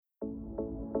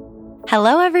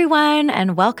Hello, everyone,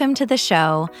 and welcome to the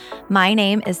show. My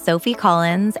name is Sophie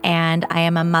Collins, and I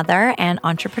am a mother and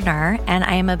entrepreneur, and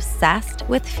I am obsessed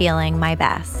with feeling my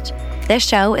best. This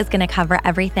show is going to cover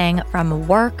everything from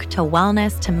work to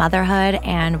wellness to motherhood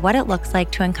and what it looks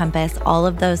like to encompass all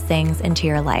of those things into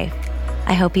your life.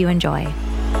 I hope you enjoy.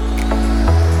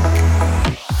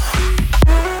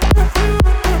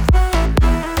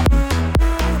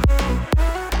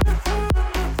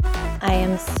 I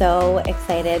am so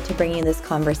excited to bring you this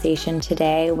conversation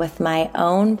today with my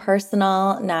own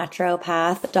personal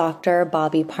naturopath, Dr.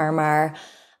 Bobby Parmar.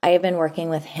 I have been working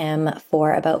with him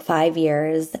for about 5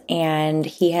 years, and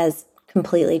he has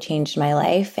completely changed my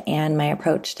life and my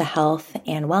approach to health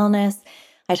and wellness.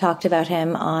 I talked about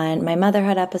him on my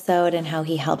motherhood episode and how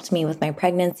he helped me with my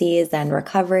pregnancies and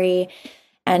recovery.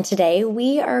 And today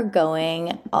we are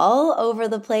going all over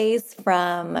the place,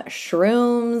 from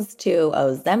shrooms to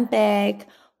Ozempic,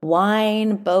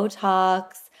 wine,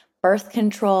 Botox, birth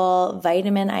control,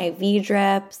 vitamin IV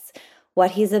drips, what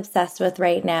he's obsessed with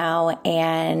right now,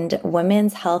 and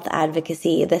women's health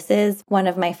advocacy. This is one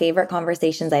of my favorite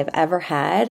conversations I've ever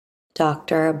had.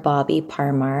 Dr. Bobby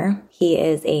Parmar. He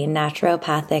is a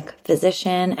naturopathic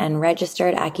physician and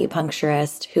registered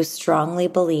acupuncturist who strongly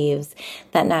believes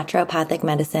that naturopathic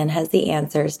medicine has the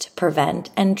answers to prevent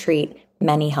and treat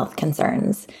many health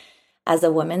concerns. As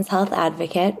a women's health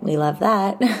advocate, we love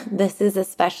that. This is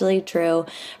especially true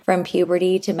from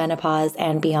puberty to menopause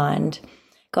and beyond.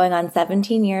 Going on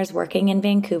 17 years working in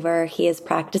Vancouver, he is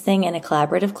practicing in a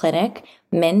collaborative clinic,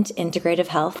 Mint Integrative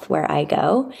Health, where I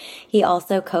go. He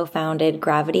also co-founded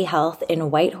Gravity Health in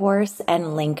Whitehorse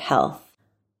and Link Health.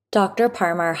 Dr.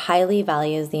 Parmar highly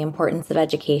values the importance of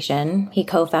education. He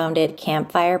co-founded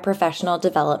Campfire Professional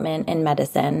Development in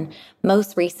Medicine.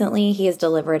 Most recently, he has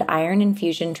delivered iron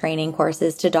infusion training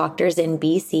courses to doctors in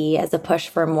BC as a push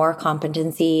for more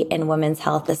competency in women's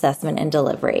health assessment and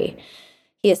delivery.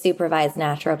 He has supervised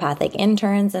naturopathic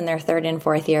interns in their 3rd and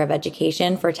 4th year of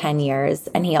education for 10 years,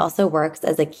 and he also works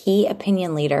as a key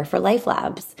opinion leader for Life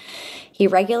Labs. He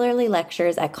regularly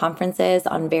lectures at conferences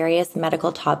on various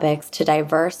medical topics to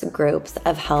diverse groups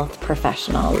of health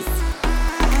professionals.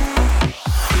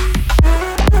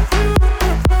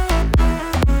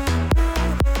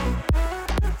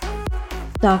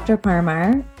 Dr.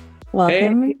 Parmar,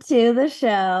 welcome to the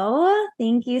show.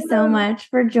 Thank you so much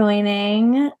for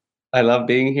joining. I love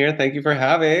being here. Thank you for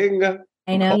having.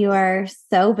 I know you are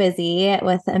so busy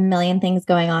with a million things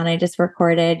going on. I just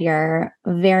recorded your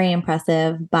very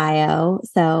impressive bio,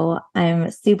 so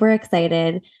I'm super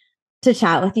excited to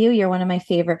chat with you. You're one of my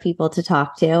favorite people to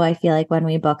talk to. I feel like when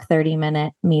we book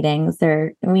 30-minute meetings,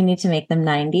 we need to make them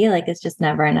 90. Like, it's just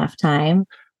never enough time.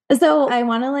 So I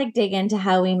want to dig into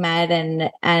how we met and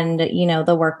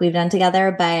the work we've done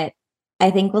together, but I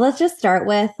think, let's just start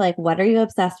with what are you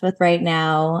obsessed with right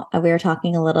now? We were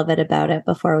talking a little bit about it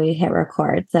before we hit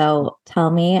record. So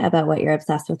tell me about what you're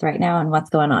obsessed with right now and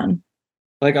what's going on.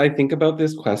 I think about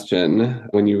this question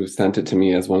when you sent it to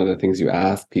me as one of the things you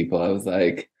ask people. I was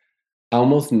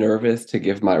almost nervous to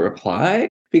give my reply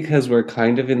because we're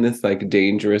kind of in this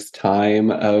dangerous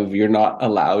time of you're not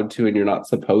allowed to and you're not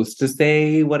supposed to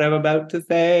say what I'm about to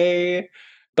say.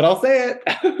 But I'll say it.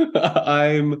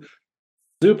 I'm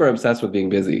super obsessed with being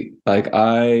busy.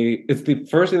 It's the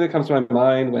first thing that comes to my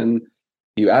mind when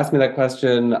you ask me that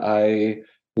question. I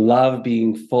love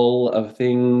being full of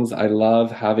things. I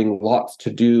love having lots to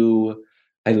do.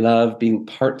 I love being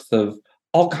parts of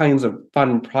all kinds of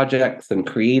fun projects and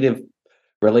creative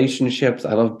relationships.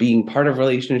 I love being part of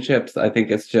relationships. I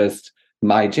think it's just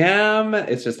my jam.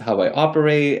 It's just how I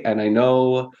operate. And I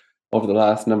know over the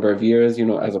last number of years,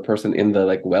 as a person in the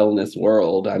wellness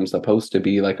world, I'm supposed to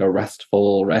be a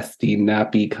restful, resty,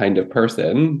 nappy kind of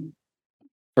person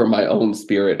for my own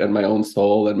spirit and my own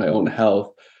soul and my own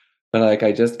health. But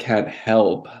I just can't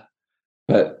help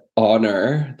but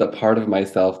honor the part of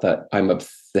myself that I'm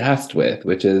obsessed with,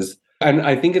 which is, and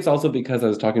I think it's also because I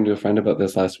was talking to a friend about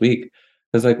this last week.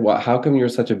 It's how come you're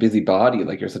such a busy body?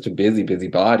 You're such a busy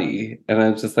body. And I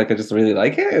was just I just really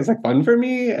like it. It's fun for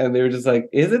me. And they were just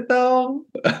is it though?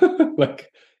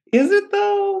 Is it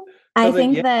though? I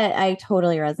think that I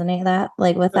totally resonate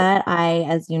with that. I,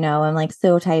 as you know, I'm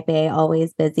so type A,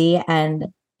 always busy. And,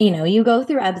 you go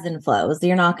through ebbs and flows.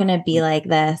 You're not going to be like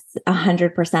this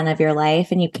 100% of your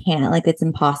life, and you can't, it's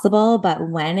impossible. But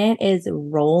when it is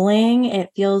rolling, it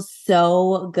feels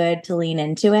so good to lean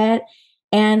into it.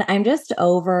 And I'm just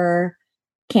over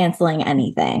canceling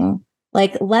anything.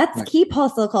 Let's keep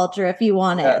hustle culture if you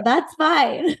want it. That's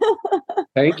fine.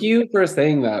 Thank you for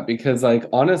saying that, because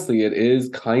honestly, it is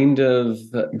kind of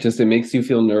just, it makes you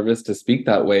feel nervous to speak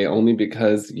that way, only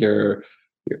because you're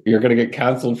you're going to get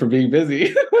canceled for being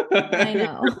busy. I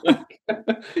know.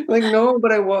 Like, no,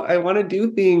 but I want to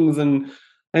do things. And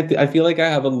I feel like I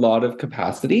have a lot of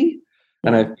capacity.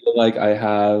 And I Yeah. feel like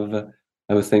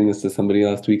I was saying this to somebody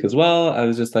last week as well. I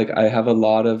was just like, I have a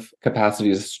lot of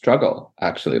capacity to struggle,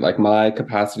 actually. Like my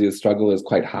capacity to struggle is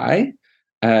quite high.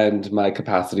 And my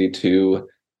capacity to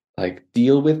like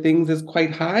deal with things is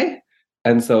quite high.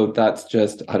 And so that's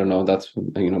just, I don't know, that's,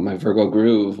 my Virgo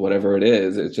groove, whatever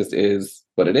it just is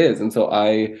what it is. And so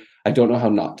I don't know how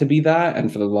not to be that.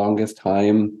 And for the longest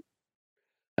time,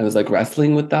 I was like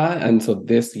wrestling with that. And so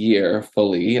this year,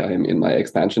 fully, I am in my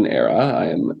expansion era. I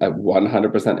am at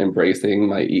 100% embracing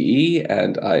my EE,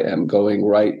 and I am going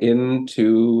right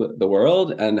into the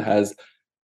world. And as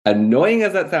annoying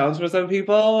as that sounds for some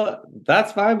people,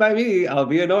 that's fine by me. I'll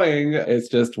be annoying. It's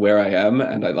just where I am,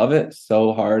 and I love it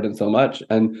so hard and so much.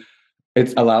 And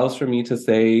it allows for me to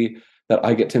say that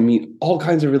I get to meet all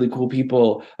kinds of really cool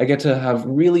people. I get to have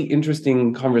really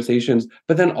interesting conversations,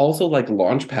 but then also like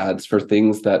launch pads for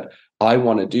things that I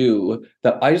want to do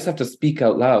that I just have to speak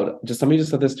out loud. Just somebody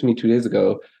just said this to me 2 days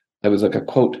ago. It was like a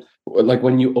quote, like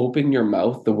when you open your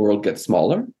mouth, the world gets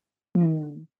smaller.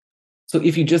 Mm. So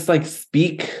if you just like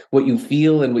speak what you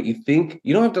feel and what you think,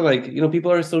 you don't have to like,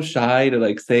 people are so shy to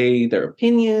like say their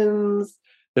opinions.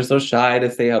 They're so shy to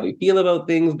say how they feel about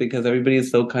things because everybody is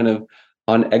so kind of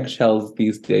on eggshells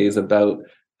these days about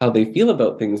how they feel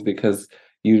about things because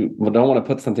you don't want to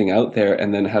put something out there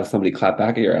and then have somebody clap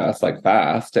back at your ass like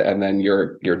fast and then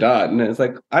you're done. And it's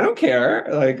like, I don't care.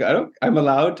 Like I'm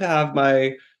allowed to have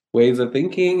my ways of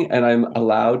thinking and I'm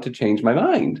allowed to change my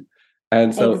mind.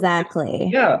 And so Exactly.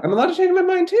 yeah, I'm allowed to change my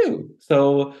mind too.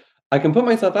 So I can put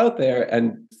myself out there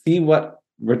and see what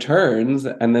returns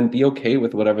and then be okay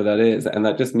with whatever that is. And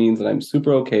that just means that I'm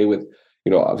super okay with,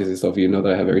 obviously, Sophie, you know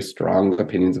that I have very strong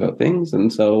opinions about things.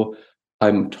 And so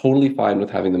I'm totally fine with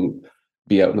having them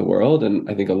be out in the world. And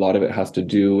I think a lot of it has to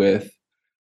do with,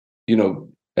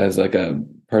 as like a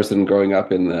person growing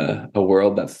up in a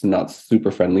world that's not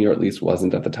super friendly, or at least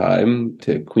wasn't at the time,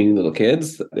 to queenie little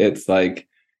kids. It's like,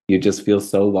 you just feel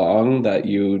so long that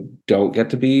you don't get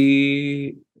to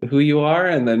be who you are.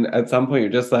 And then at some point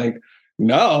you're just like,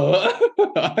 no,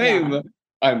 Yeah.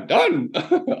 I'm done.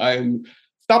 I'm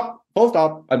stop, full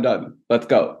stop, I'm done. Let's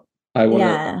go. I want to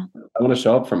Yeah. I want to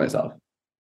show up for myself.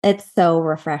 It's so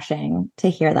refreshing to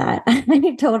hear that.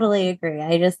 I totally agree.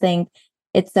 I just think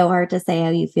it's so hard to say how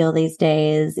you feel these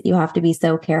days. You have to be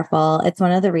so careful. It's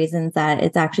one of the reasons that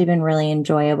it's actually been really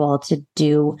enjoyable to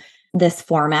do this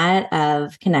format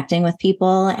of connecting with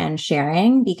people and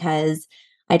sharing because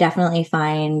I definitely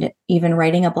find even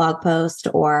writing a blog post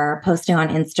or posting on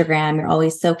Instagram, you're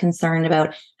always so concerned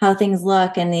about how things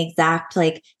look and the exact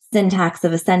like syntax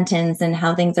of a sentence and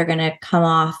how things are going to come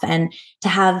off. And to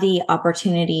have the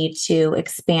opportunity to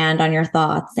expand on your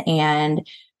thoughts and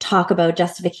talk about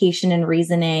justification and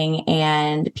reasoning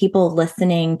and people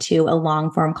listening to a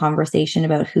long form conversation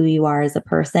about who you are as a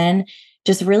person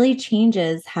just really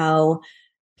changes how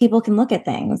people can look at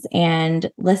things and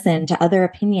listen to other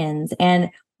opinions. And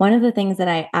one of the things that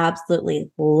I absolutely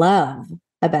love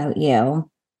about you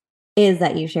is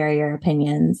that you share your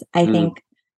opinions. I Mm. think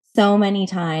so many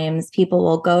times people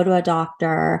will go to a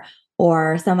doctor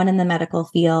or someone in the medical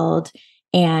field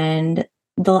and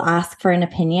they'll ask for an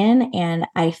opinion. And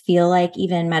I feel like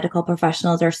even medical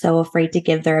professionals are so afraid to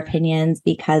give their opinions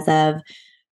because of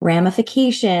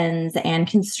ramifications and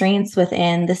constraints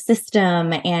within the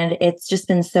system. And it's just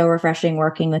been so refreshing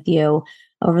working with you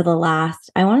over the last,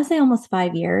 I want to say almost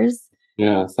 5 years.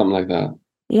 Yeah, something like that.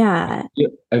 Yeah. Yeah,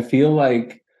 I feel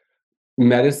like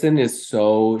medicine is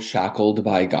so shackled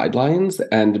by guidelines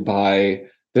and by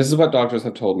this is what doctors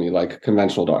have told me, like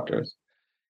conventional doctors.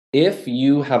 If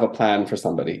you have a plan for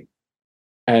somebody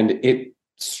and it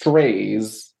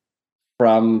strays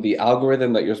from the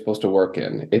algorithm that you're supposed to work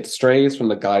in, it strays from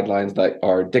the guidelines that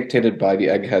are dictated by the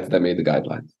eggheads that made the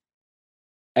guidelines.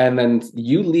 And then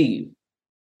you leave,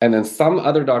 and then some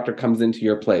other doctor comes into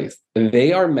your place.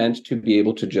 They are meant to be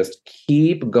able to just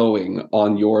keep going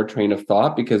on your train of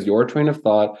thought because your train of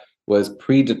thought was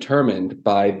predetermined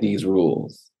by these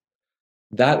rules.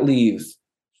 That leaves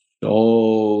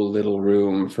so little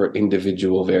room for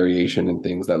individual variation in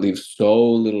things. That leaves so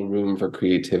little room for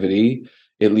creativity.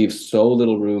 It leaves so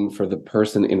little room for the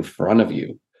person in front of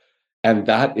you. And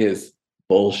that is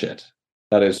bullshit.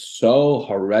 That is so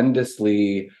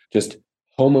horrendously just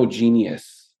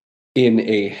homogeneous in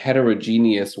a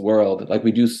heterogeneous world. Like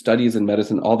we do studies in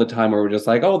medicine all the time where we're just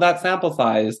like, oh, that sample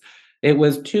size, it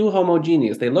was too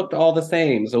homogeneous. They looked all the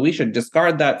same. So we should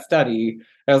discard that study.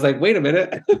 I was like, wait a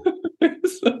minute.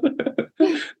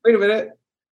 Wait a minute.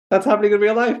 That's happening in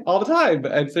real life all the time.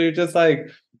 And so you're just like,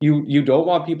 you don't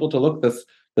want people to look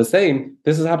the same.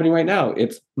 This is happening right now.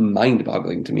 It's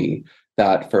mind-boggling to me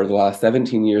that for the last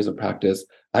 17 years of practice,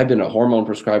 I've been a hormone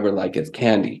prescriber like it's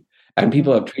candy. And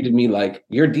people have treated me like,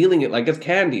 you're dealing it like it's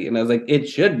candy. And I was like, it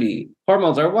should be.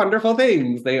 Hormones are wonderful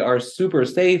things. They are super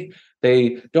safe.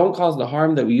 They don't cause the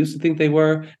harm that we used to think they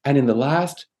were. And in the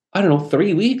last, I don't know,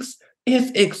 3 weeks,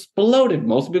 it's exploded,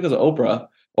 mostly because of Oprah.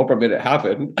 Oprah made it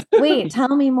happen. Wait,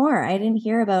 tell me more. I didn't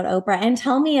hear about Oprah, and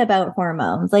tell me about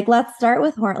hormones. Like, let's start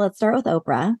with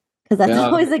Oprah, because that's Yeah.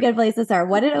 always a good place to start.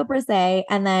 What did Oprah say?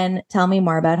 And then tell me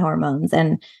more about hormones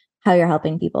and how you're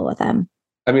helping people with them.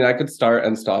 I mean, I could start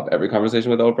and stop every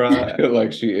conversation with Oprah.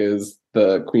 Like, she is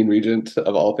the queen regent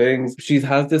of all things. She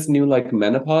has this new like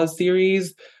menopause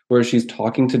series where she's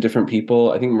talking to different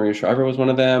people. I think Maria Shriver was one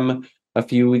of them a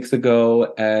few weeks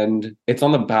ago. And it's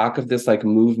on the back of this like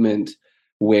movement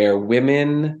where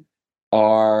women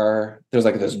there's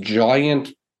like this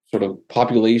giant sort of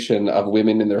population of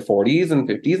women in their 40s and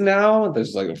 50s now.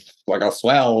 There's like a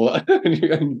swell,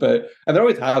 and there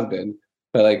always has been.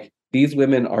 But like these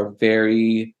women are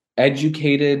very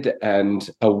educated and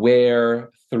aware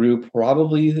through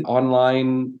probably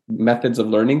online methods of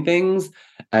learning things.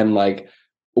 And like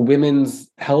women's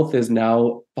health is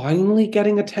now finally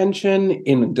getting attention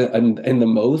in the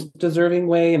most deserving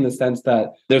way, in the sense that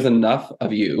there's enough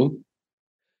of you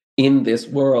in this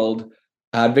world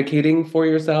advocating for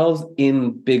yourselves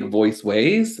in big voice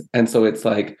ways. And so it's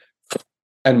like,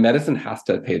 and medicine has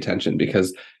to pay attention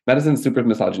because medicine is super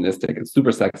misogynistic, it's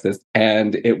super sexist,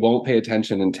 and it won't pay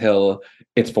attention until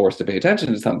it's forced to pay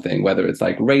attention to something, whether it's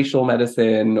like racial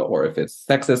medicine or if it's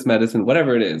sexist medicine,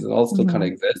 whatever it is, it all still kind of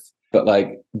exists. But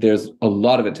like there's a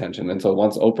lot of attention. And so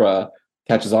once Oprah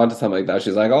catches on to something like that,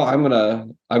 she's like, oh, I'm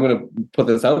gonna put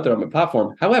this out there on my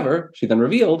platform. However, she then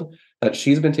revealed that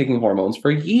she's been taking hormones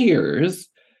for years.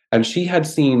 And she had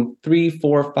seen 3,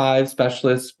 4, 5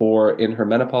 specialists in her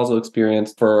menopausal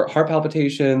experience for heart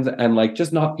palpitations and like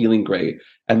just not feeling great.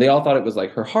 And they all thought it was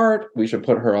like her heart. We should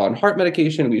put her on heart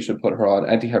medication. We should put her on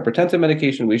antihypertensive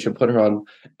medication. We should put her on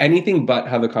anything but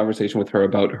have a conversation with her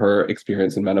about her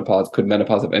experience in menopause. Could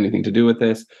menopause have anything to do with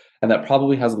this? And that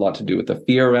probably has a lot to do with the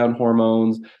fear around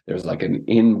hormones. There's like an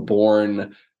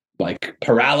inborn like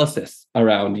paralysis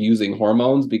around using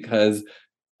hormones because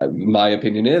my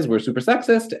opinion is we're super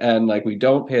sexist and like we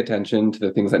don't pay attention to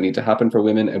the things that need to happen for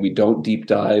women, and we don't deep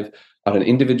dive on an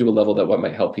individual level that what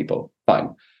might help people.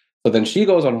 Fine. So then she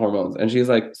goes on hormones and she's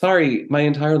like, sorry, my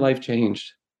entire life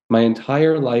changed. My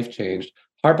entire life changed.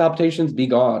 Heart palpitations be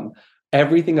gone.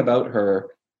 Everything about her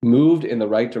moved in the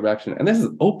right direction. And this is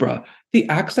Oprah. The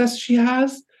access she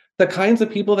has, the kinds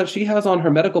of people that she has on her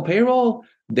medical payroll,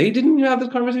 they didn't even have this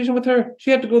conversation with her. She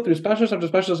had to go through specialist after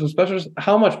specialist after specialist.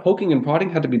 How much poking and prodding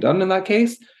had to be done in that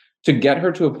case to get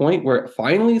her to a point where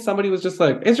finally somebody was just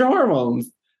like, it's your hormones.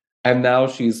 And now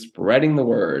she's spreading the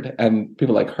word. And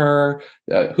people like her,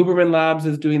 Huberman Labs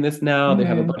is doing this now. They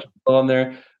have a bunch of people on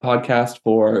their podcast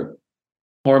for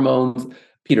hormones.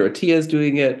 Peter Attia is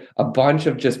doing it. A bunch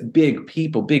of just big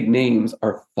people, big names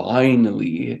are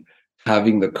finally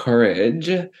having the courage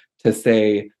to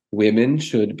say, women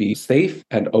should be safe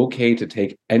and okay to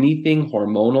take anything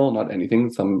hormonal, not anything,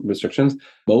 some restrictions,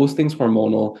 most things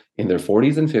hormonal in their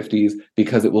 40s and 50s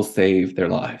because it will save their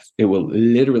lives. It will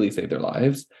literally save their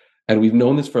lives. And we've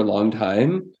known this for a long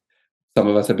time. Some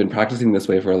of us have been practicing this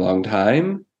way for a long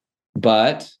time,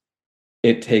 but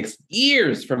it takes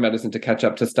years for medicine to catch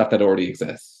up to stuff that already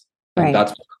exists. And Right.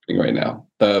 that's what's happening right now.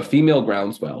 The female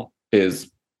groundswell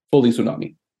is fully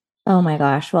tsunami. Oh my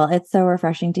gosh. Well, it's so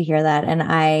refreshing to hear that. And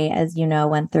I, as you know,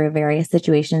 went through various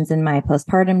situations in my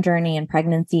postpartum journey and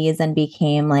pregnancies and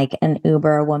became like an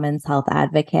uber women's health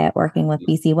advocate, working with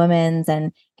BC Women's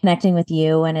and connecting with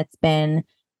you. And it's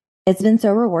been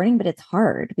so rewarding, but it's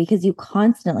hard because you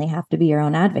constantly have to be your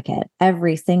own advocate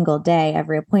every single day,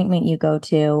 every appointment you go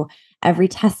to, every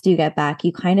test you get back.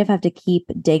 You kind of have to keep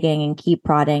digging and keep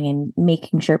prodding and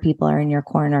making sure people are in your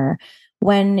corner.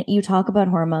 When you talk about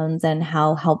hormones and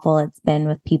how helpful it's been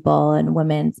with people and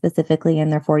women specifically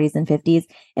in their 40s and 50s,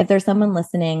 if there's someone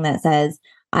listening that says,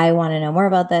 I want to know more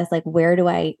about this, like where do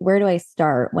I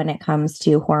start when it comes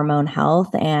to hormone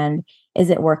health? And is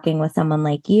it working with someone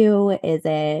like you? Is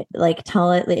it like,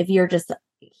 tell it, if you're just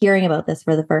hearing about this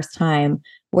for the first time,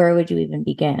 where would you even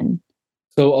begin?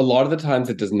 So a lot of the times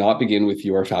it does not begin with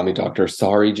your family doctor.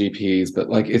 Sorry, GPs, but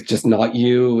like it's just not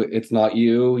you. It's not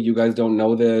you. You guys don't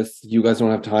know this. You guys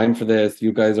don't have time for this.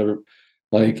 You guys are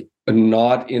like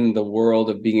not in the world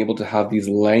of being able to have these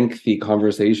lengthy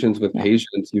conversations with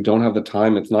patients. You don't have the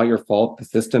time. It's not your fault. The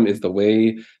system is the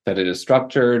way that it is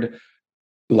structured.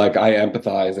 like I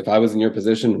empathize. If I was in your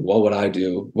position, what would I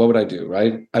do? What would I do?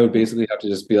 Right? I would basically have to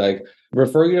just be like,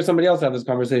 refer you to somebody else to have this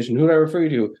conversation. Who do I refer you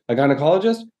to? A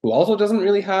gynecologist who also doesn't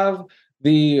really have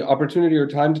the opportunity or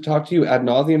time to talk to you ad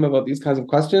nauseum about these kinds of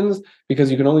questions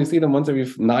because you can only see them once every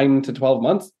 9 to 12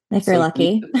 months. If you're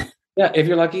lucky. Yeah, if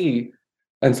you're lucky.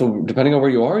 And so depending on where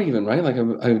you are even, right? Like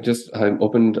I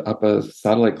opened up a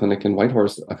satellite clinic in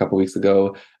Whitehorse a couple of weeks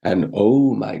ago, and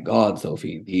oh my God,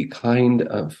 Sophie, the kind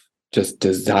of just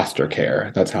disaster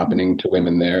care that's happening to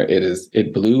women there,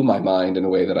 it blew my mind in a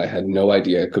way that I had no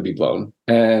idea could be blown.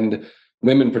 And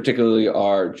women particularly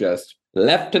are just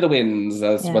left to the winds.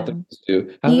 That's what they're supposed to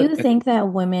do. Do you think that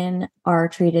women are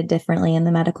treated differently in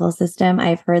the medical system?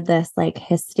 I've heard this like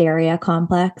hysteria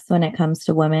complex when it comes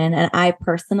to women. And I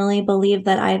personally believe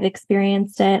that I've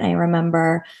experienced it. I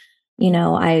remember,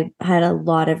 I had a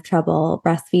lot of trouble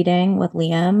breastfeeding with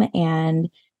Liam, and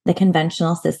the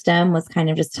conventional system was kind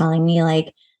of just telling me,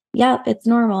 like, yep, it's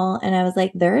normal. And I was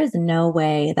like, there is no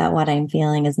way that what I'm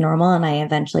feeling is normal. And I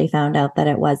eventually found out that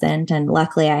it wasn't. And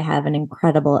luckily, I have an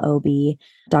incredible OB,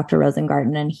 Dr.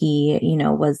 Rosengarten, and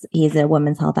he's a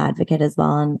women's health advocate as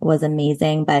well and was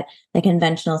amazing. But the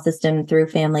conventional system through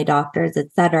family doctors, et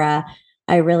cetera,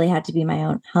 I really had to be my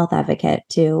own health advocate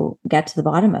to get to the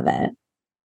bottom of it.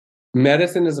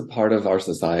 Medicine is a part of our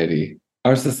society.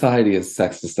 Our society is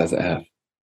sexist as F.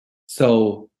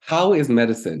 So how is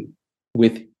medicine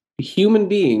with human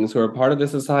beings who are part of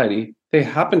this society? They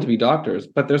happen to be doctors,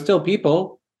 but they're still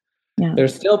people. Yeah. They're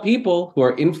still people who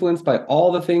are influenced by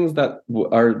all the things that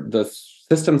are the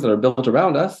systems that are built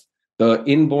around us, the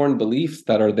inborn beliefs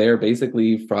that are there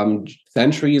basically from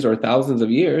centuries or thousands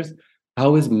of years.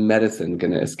 How is medicine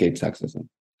going to escape sexism?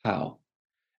 How?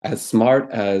 As smart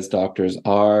as doctors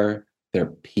are, they're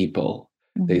people.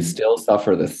 Mm-hmm. They still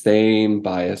suffer the same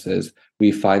biases.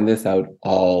 We find this out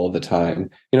all the time.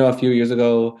 A few years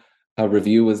ago, a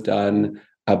review was done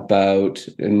about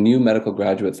new medical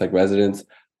graduates, like residents,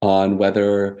 on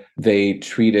whether they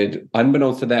treated,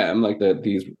 unbeknownst to them, like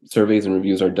these surveys and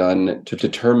reviews are done to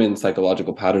determine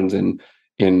psychological patterns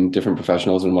in different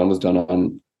professionals, and one was done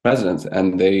on residents,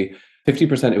 and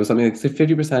 50%, it was something like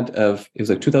 50% of, it was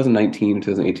like 2019,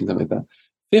 2018, something like that.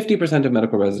 50% of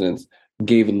medical residents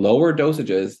gave lower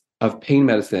dosages of pain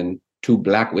medicine to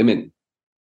Black women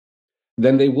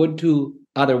than they would to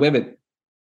other women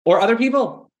or other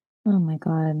people. Oh my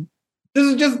God. This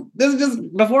is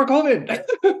just before COVID.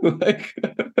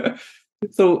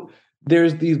 So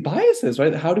there's these biases,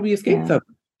 right? How do we escape them?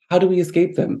 How do we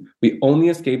escape them? We only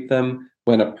escape them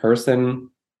when a person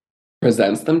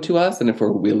presents them to us. And if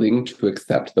we're willing to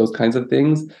accept those kinds of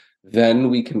things, then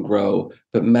we can grow.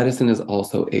 But medicine is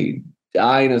also a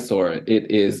dinosaur.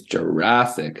 It is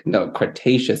Jurassic. No,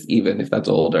 Cretaceous, even if that's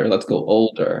older. Let's go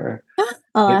older.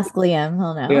 I'll ask Liam.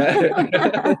 He'll know.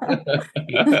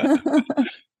 Yeah.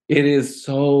 It is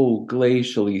so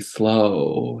glacially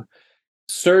slow.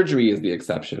 Surgery is the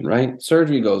exception, right?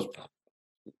 Surgery goes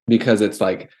because it's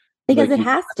like... Because it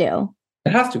has to.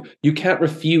 It has to. You can't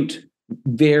refute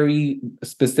very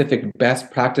specific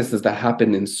best practices that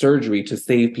happen in surgery to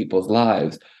save people's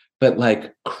lives. But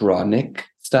like chronic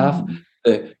stuff,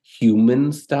 the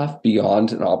human stuff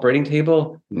beyond an operating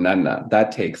table, none.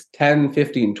 That takes 10,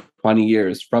 15, 20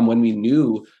 years from when we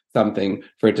knew something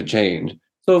for it to change.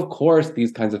 So of course,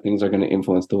 these kinds of things are going to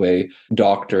influence the way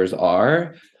doctors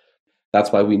are.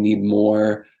 That's why we need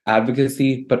more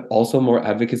advocacy, but also more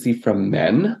advocacy from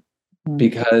men.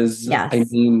 Because I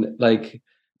mean, like,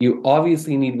 you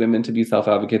obviously need women to be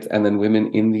self-advocates, and then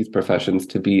women in these professions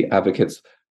to be advocates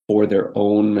for their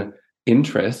own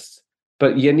interests.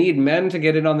 But you need men to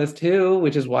get in on this too,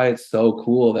 which is why it's so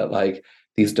cool that like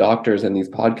these doctors and these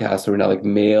podcasts are now like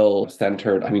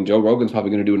male-centered. I mean, Joe Rogan's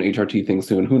probably going to do an HRT thing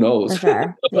soon. Who knows? For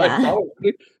sure. Yeah.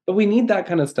 But we need that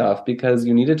kind of stuff because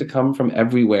you need it to come from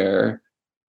everywhere.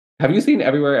 Have you seen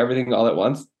Everywhere, Everything, All at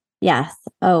Once? Yes.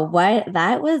 Oh, what?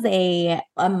 That was a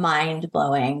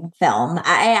mind-blowing film.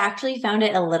 I actually found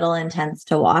it a little intense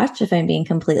to watch, if I'm being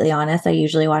completely honest. I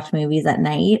usually watch movies at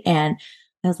night, and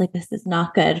I was like, this is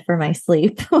not good for my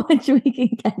sleep, which we can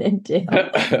get into.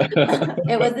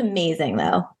 It was amazing,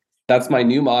 though. That's my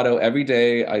new motto. Every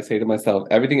day I say to myself,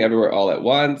 everything, everywhere, all at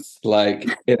once. Like,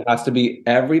 it has to be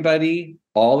everybody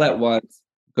all at once.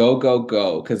 Go, go,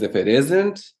 go. Because if it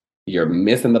isn't, you're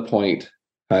missing the point.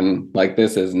 And like,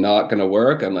 this is not going to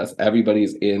work unless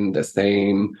everybody's in the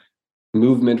same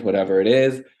movement, whatever it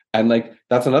is. And like,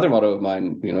 that's another motto of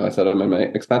mine. I said I'm in my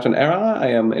expansion era. I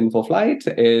am in full flight,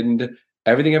 and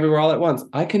everything, everywhere, all at once.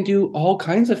 I can do all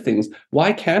kinds of things.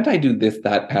 Why can't I do this,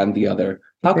 that, and the other?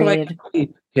 How come I can't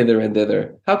be hither and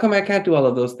thither? How come I can't do all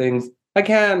of those things? I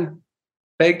can.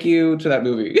 Thank you to that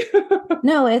movie.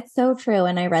 No, it's so true.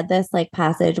 And I read this like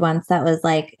passage once that was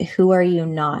like, who are you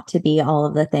not to be all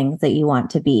of the things that you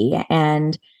want to be?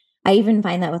 And I even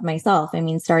find that with myself. I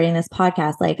mean, starting this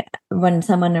podcast, like when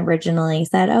someone originally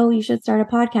said, oh, you should start a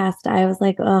podcast, I was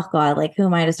like, oh God, like who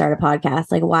am I to start a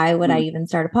podcast? Like, why would I even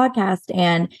start a podcast?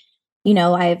 And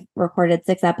I've recorded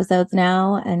 6 episodes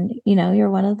now, and you're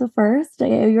one of the first.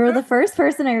 You're the first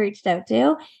person I reached out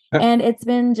to. And it's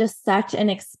been just such an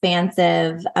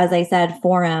expansive, as I said,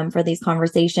 forum for these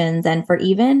conversations and for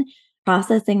even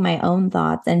processing my own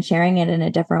thoughts and sharing it in a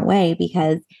different way.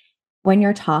 Because when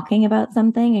you're talking about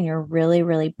something and you're really,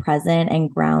 really present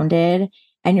and grounded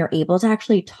and you're able to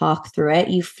actually talk through it,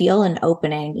 you feel an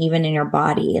opening even in your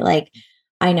body. Like,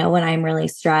 I know when I'm really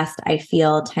stressed, I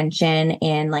feel tension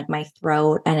in like my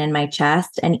throat and in my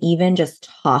chest. And even just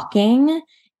talking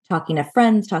to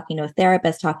friends, talking to a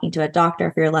therapist, talking to a doctor,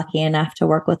 if you're lucky enough to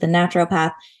work with a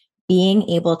naturopath, being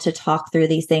able to talk through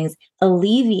these things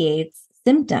alleviates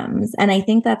symptoms. And I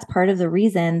think that's part of the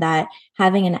reason that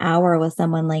having an hour with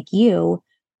someone like you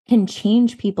can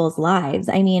change people's lives.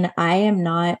 I mean, I am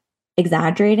not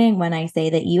exaggerating when I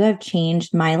say that you have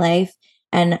changed my life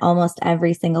and almost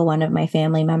every single one of my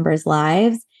family members'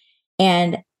 lives.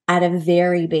 And at a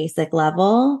very basic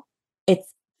level,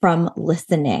 it's from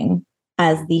listening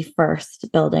as the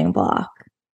first building block.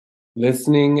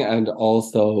 Listening, and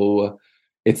also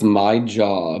it's my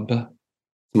job,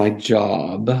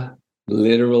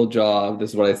 literal job.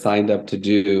 This is what I signed up to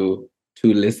do,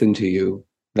 to listen to you.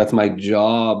 That's my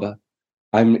job.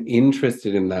 I'm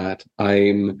interested in that.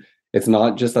 It's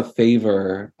not just a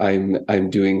favor I'm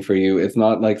doing for you. It's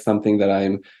not like something that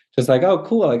I'm just like, oh,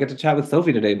 cool, I get to chat with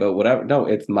Sophie today, but whatever. No,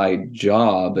 it's my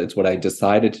job. It's what I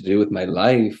decided to do with my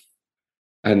life.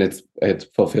 And it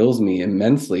fulfills me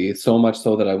immensely, so much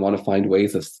so that I want to find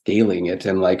ways of scaling it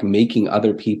and like making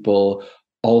other people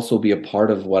also be a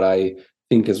part of what I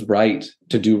think is right,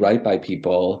 to do right by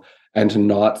people and to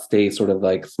not stay sort of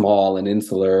like small and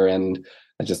insular. And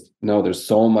I just know there's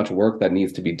so much work that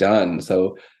needs to be done.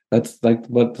 So that's like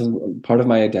what's part of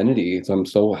my identity. So I'm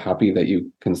so happy that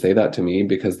you can say that to me,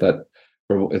 because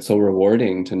it's so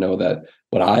rewarding to know that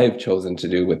what I've chosen to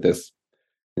do with this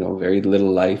very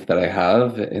little life that I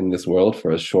have in this world,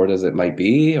 for as short as it might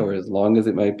be or as long as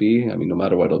it might be. I mean, no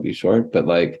matter what, it'll be short, but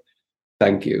like,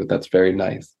 thank you. That's very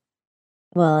nice.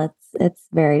 Well, it's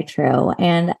very true.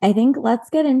 And I think let's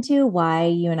get into why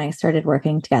you and I started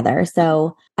working together.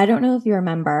 So I don't know if you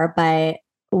remember, but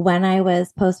when I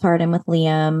was postpartum with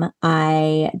Liam,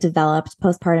 I developed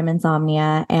postpartum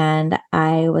insomnia, and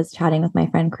I was chatting with my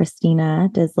friend Christina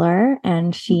Disler,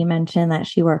 and she mentioned that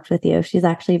she worked with you. She's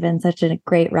actually been such a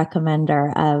great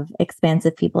recommender of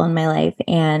expansive people in my life.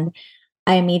 And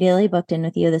I immediately booked in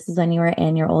with you. This is when you were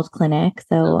in your old clinic.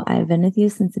 So I've been with you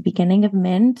since the beginning of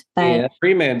Mint, but Yeah,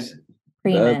 pre-mint.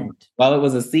 pre-Mint. While it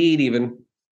was a seed, even.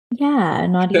 Yeah,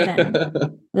 not even.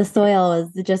 The soil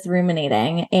was just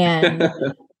ruminating. And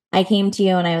I came to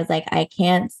you and I was like, I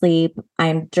can't sleep.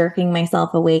 I'm jerking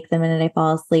myself awake the minute I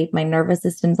fall asleep. My nervous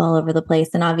system's all over the place.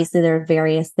 And obviously, there are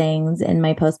various things in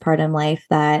my postpartum life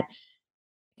that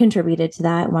contributed to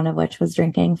that, one of which was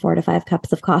drinking 4 to 5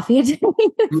 cups of coffee a day.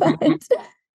 But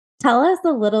tell us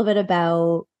a little bit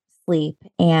about sleep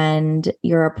and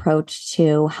your approach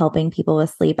to helping people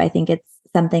with sleep. I think it's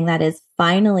something that is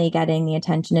finally getting the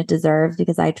attention it deserves,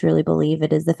 because I truly believe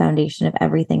it is the foundation of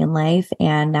everything in life.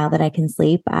 And now that I can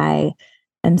sleep, I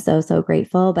am so, so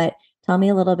grateful. But tell me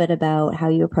a little bit about how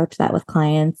you approach that with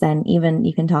clients. And even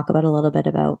you can talk about a little bit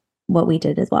about what we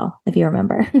did as well, if you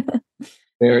remember.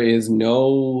 There is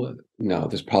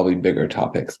there's probably bigger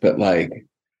topics, but like,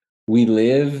 we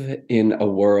live in a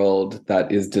world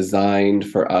that is designed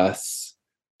for us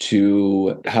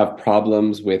to have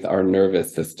problems with our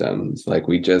nervous systems. Like,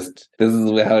 this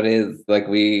is how it is. Like,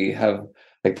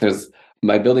 there's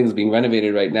my building's being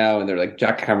renovated right now, and they're like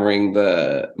jackhammering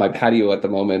my patio at the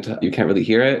moment. You can't really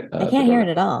hear it. I can't hear it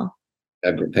at all.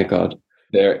 Thank God.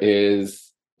 There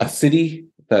is a city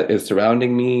that is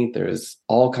surrounding me. There's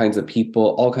all kinds of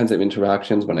people, all kinds of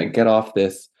interactions. When I get off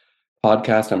this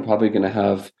podcast, I'm probably going to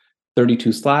have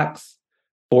 32 Slacks,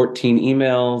 14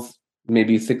 emails,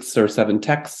 maybe 6 or 7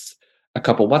 texts, a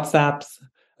couple WhatsApps.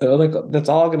 Like, that's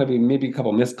all going to be maybe a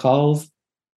couple missed calls.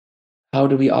 How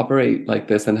do we operate like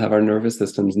this and have our nervous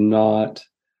systems not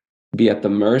be at the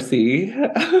mercy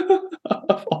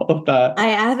of all of that? I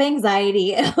have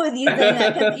anxiety with you saying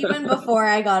that, because even before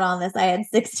I got on this, I had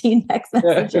 16 text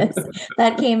messages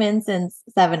that came in since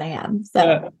 7 a.m. So,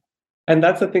 yeah. And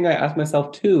that's the thing I ask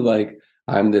myself too. Like,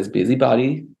 I'm this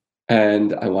busybody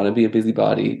and I want to be a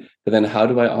busybody, but then how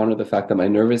do I honor the fact that my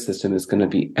nervous system is going to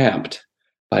be amped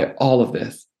by all of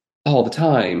this all the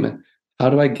time.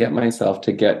 How do I get myself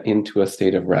to get into a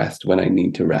state of rest when I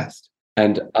need to rest?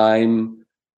 And I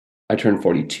turned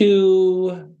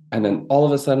 42, and then all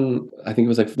of a sudden, I think it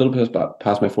was like a little bit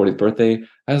past my 40th birthday,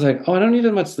 I was like, oh, I don't need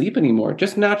as much sleep anymore.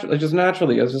 Just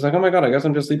naturally. I was just like, oh my God, I guess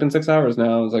I'm just sleeping 6 hours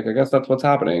now. I was like, I guess that's what's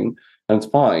happening. And it's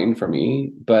fine for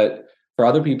me. But for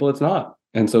other people, it's not.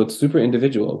 And so it's super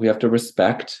individual. We have to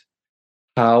respect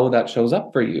how that shows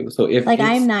up for you. So if Like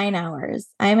I'm it's 9 hours.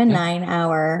 I'm a yeah, 9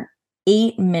 hour,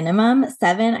 8 minimum,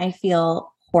 7. I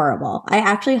feel horrible. I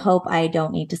actually hope I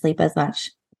don't need to sleep as much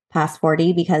past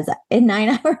 40 because in 9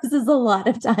 hours is a lot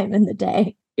of time in the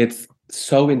day. it's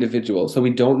so individual. So we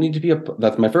don't need to be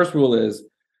that's my first rule is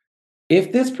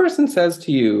if this person says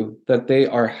to you that they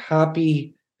are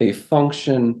happy, they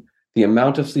function, the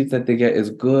amount of sleep that they get is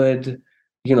good.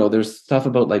 There's stuff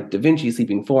about like Da Vinci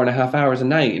sleeping 4.5 hours a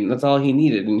night, and that's all he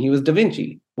needed. And he was Da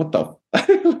Vinci. What the?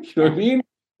 You know what I mean?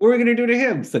 What are we going to do to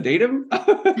him? Sedate him?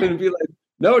 And be like,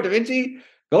 no, Da Vinci,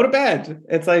 go to bed.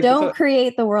 It's like, Don't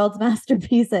create the world's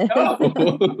masterpieces. no.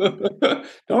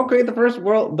 Don't create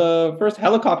the first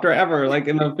helicopter ever, like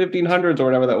in the 1500s or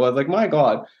whatever that was. Like, my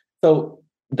God. So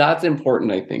that's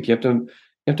important, I think. You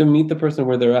have to meet the person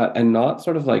where they're at and not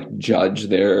sort of like judge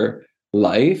their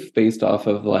life based off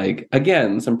of like,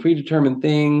 again, some predetermined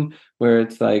thing where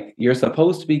it's like you're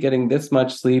supposed to be getting this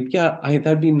much sleep. Yeah,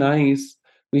 that'd be nice.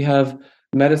 We have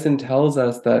medicine tells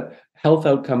us that health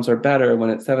outcomes are better when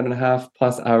it's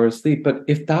 7.5+ hours sleep. But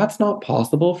if that's not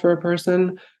possible for a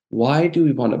person, why do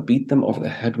we want to beat them over the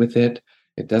head with it?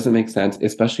 It doesn't make sense,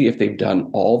 especially if they've done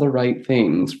all the right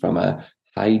things from a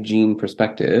hygiene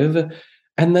perspective.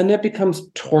 And then it becomes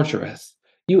torturous.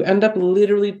 You end up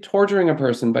literally torturing a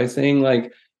person by saying,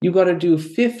 like, you got to do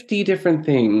 50 different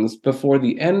things before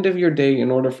the end of your day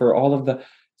in order for all of the.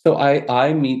 So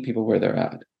I meet people where they're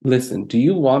at. Listen, do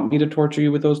you want me to torture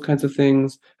you with those kinds of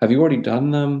things? Have you already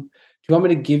done them? Do you want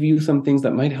me to give you some things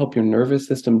that might help your nervous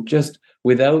system just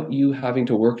without you having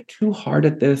to work too hard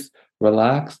at this?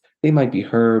 Relax. They might be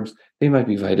herbs. They might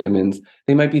be vitamins.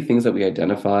 They might be things that we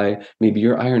identify. Maybe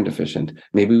you're iron deficient.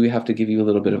 Maybe we have to give you a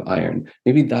little bit of iron.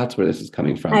 Maybe that's where this is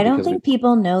coming from. I don't think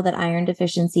people know that iron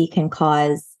deficiency can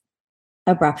cause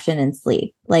abruption in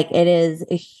sleep. Like it is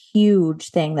a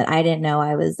huge thing that I didn't know.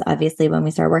 I was obviously, when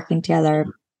we started working together,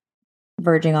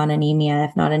 verging on anemia,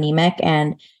 if not anemic.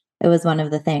 And it was one of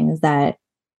the things that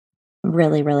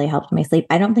really, really helped my sleep.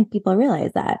 I don't think people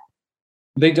realize that.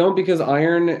 They don't, because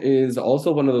iron is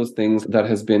also one of those things that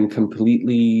has been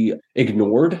completely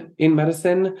ignored in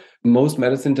medicine. Most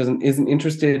medicine isn't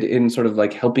interested in sort of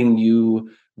like helping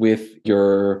you with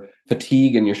your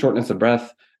fatigue and your shortness of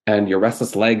breath and your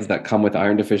restless legs that come with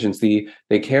iron deficiency.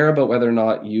 They care about whether or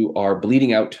not you are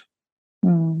bleeding out.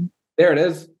 There it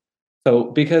is. So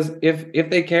because if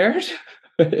they cared,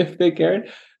 if they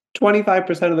cared,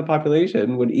 25% of the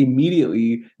population would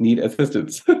immediately need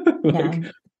assistance. Like,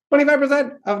 Yeah.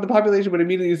 25% of the population would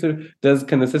immediately say,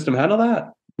 can the system handle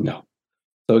that? No.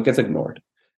 So it gets ignored.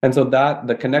 And so that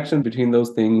the connection between those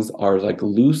things are like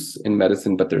loose in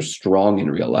medicine, but they're strong in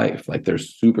real life. Like they're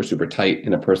super, super tight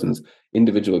in a person's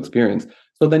individual experience.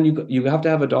 So then you have to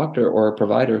have a doctor or a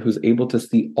provider who's able to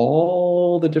see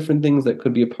all the different things that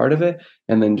could be a part of it,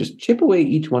 and then just chip away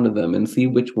each one of them and see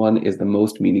which one is the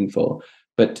most meaningful.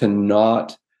 But to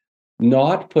not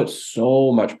put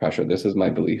so much pressure, this is my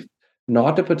belief,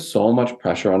 not to put so much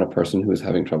pressure on a person who is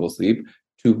having trouble sleep,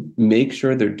 to make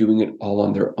sure they're doing it all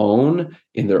on their own,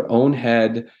 in their own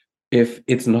head. If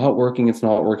it's not working, it's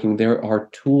not working. There are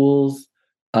tools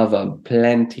of a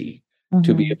plenty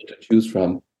to be able to choose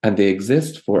from, and they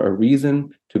exist for a reason,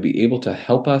 to be able to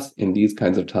help us in these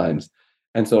kinds of times.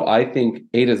 And so I think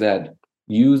A to Z,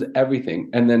 use everything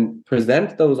and then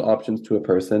present those options to a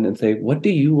person and say, what do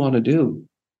you want to do?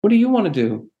 What do you want to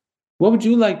do? What would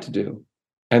you like to do?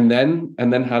 And then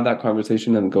have that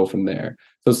conversation and go from there.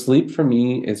 So sleep for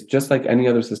me is just like any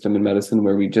other system in medicine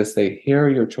where we just say, here are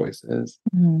your choices.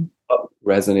 What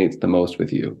resonates the most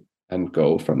with you, and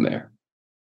go from there.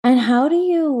 And how do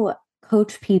you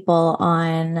coach people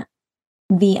on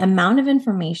the amount of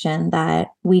information that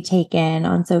we take in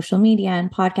on social media and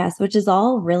podcasts, which is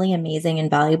all really amazing and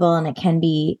valuable, and it can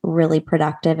be really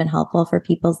productive and helpful for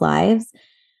people's lives.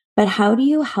 But how do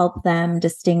you help them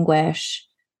distinguish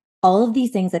all of these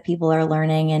things that people are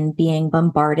learning and being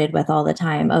bombarded with all the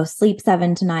time? Oh, sleep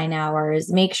 7 to 9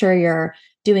 hours, make sure you're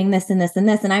doing this and this and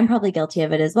this. And I'm probably guilty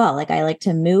of it as well. Like I like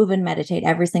to move and meditate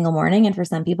every single morning. And for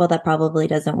some people that probably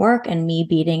doesn't work, and me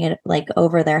beating it like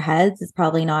over their heads is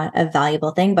probably not a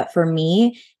valuable thing. But for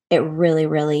me, it really,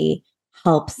 really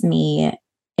helps me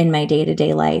in my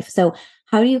day-to-day life. So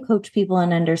how do you coach people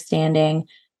in understanding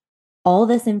all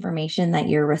this information that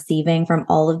you're receiving from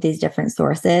all of these different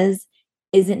sources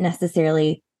isn't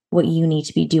necessarily what you need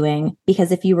to be doing.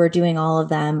 Because if you were doing all of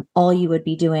them, all you would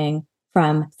be doing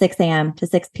from 6 a.m. to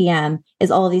 6 p.m.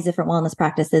 is all of these different wellness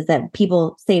practices that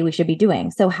people say we should be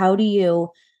doing. So how do you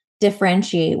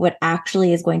differentiate what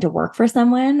actually is going to work for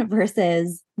someone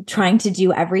versus trying to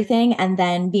do everything and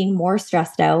then being more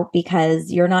stressed out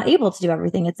because you're not able to do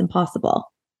everything? It's impossible.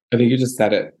 I think you just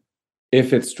said it.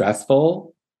 If it's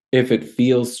stressful, if it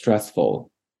feels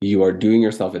stressful, you are doing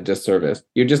yourself a disservice.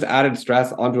 You just added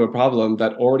stress onto a problem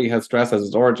that already has stress as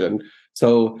its origin.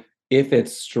 So if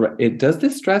does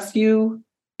this stress you?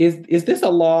 Is this a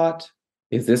lot?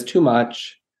 Is this too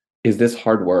much? Is this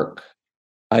hard work?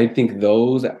 I think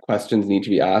those questions need to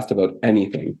be asked about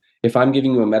anything. If I'm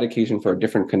giving you a medication for a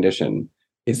different condition,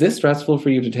 is this stressful for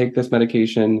you to take this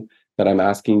medication that I'm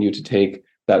asking you to take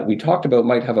that we talked about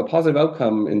might have a positive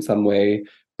outcome in some way,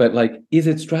 but like, is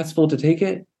it stressful to take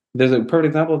it? There's a perfect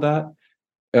example of that.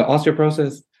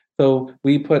 Osteoporosis. So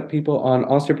we put people on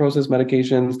osteoporosis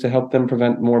medications to help them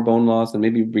prevent more bone loss and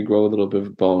maybe regrow a little bit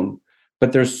of bone.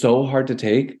 But they're so hard to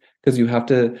take because you have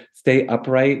to stay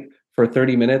upright for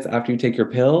 30 minutes after you take your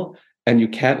pill, and you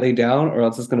can't lay down or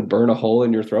else it's going to burn a hole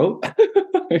in your throat.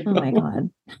 Oh my God.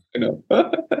 I know.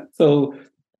 So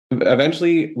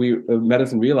eventually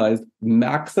medicine realized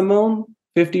maximum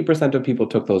 50% of people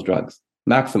took those drugs.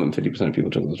 Maximum 50% of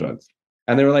people took those drugs.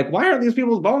 And they were like, why aren't these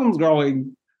people's bones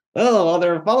growing? Oh, well,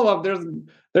 their follow-up,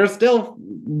 they're still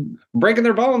breaking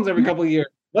their bones every couple of years.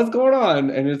 What's going on?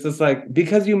 And it's just like,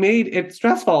 because you made it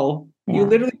stressful. Yeah. You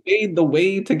literally made the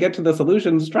way to get to the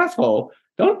solution stressful.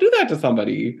 Don't do that to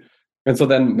somebody. And so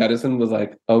then medicine was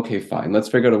like, okay, fine, let's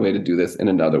figure out a way to do this in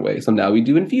another way. So now we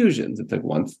do infusions. It's like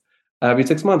once every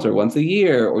 6 months or once a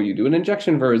year, or you do an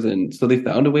injection version. So they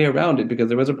found a way around it because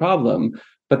there was a problem.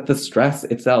 But the stress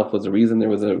itself was the reason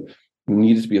there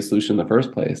needed to be a solution in the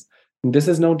first place. This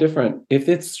is no different. If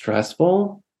it's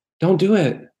stressful, don't do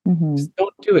it. Mm-hmm. Just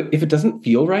don't do it. If it doesn't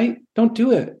feel right, don't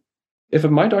do it. If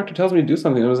my doctor tells me to do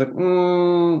something, I was like,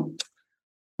 no,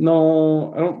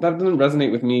 that doesn't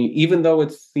resonate with me, even though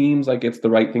it seems like it's the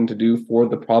right thing to do for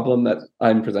the problem that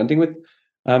I'm presenting with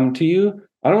to you.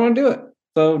 I don't want to do it.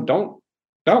 So don't.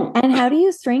 And how do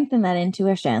you strengthen that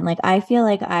intuition? Like, I feel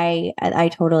like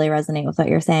I totally resonate with what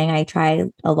you're saying. I try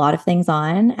a lot of things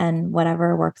on, and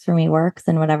whatever works for me works,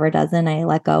 and whatever doesn't, I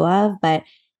let go of. But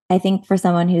I think for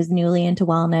someone who's newly into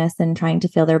wellness and trying to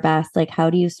feel their best, like, how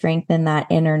do you strengthen that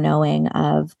inner knowing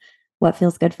of what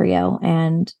feels good for you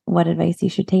and what advice you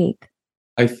should take?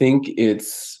 I think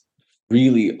it's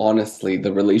really honestly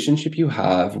the relationship you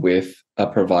have with a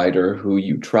provider who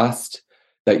you trust,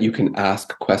 that you can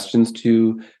ask questions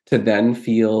to then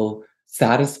feel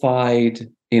satisfied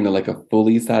in a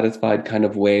fully satisfied kind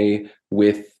of way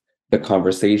with the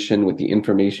conversation, with the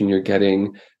information you're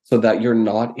getting, so that you're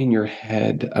not in your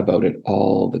head about it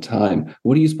all the time.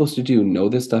 What are you supposed to do? Know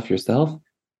this stuff yourself?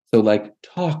 So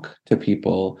talk to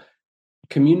people,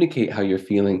 communicate how you're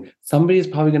feeling. Somebody is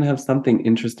probably going to have something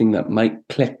interesting that might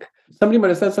click. Somebody might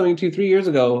have said something to you 3 years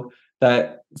ago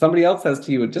that somebody else says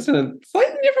to you just in a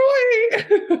slightly different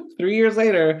way 3 years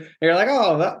later. And you're like,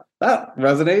 oh, that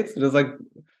resonates. And it's like,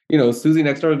 Susie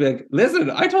next door would be like, listen,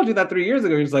 I told you that 3 years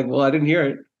ago. You're just like, well, I didn't hear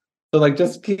it. So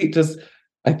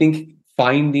I think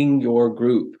finding your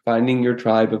group, finding your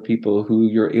tribe of people who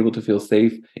you're able to feel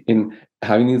safe in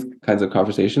having these kinds of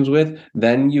conversations with,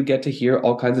 then you get to hear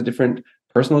all kinds of different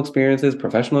personal experiences,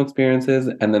 professional experiences.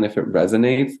 And then if it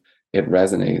resonates, it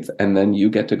resonates. And then you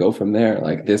get to go from there.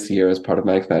 Like this year, as part of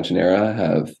my expansion era,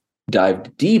 have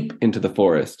dived deep into the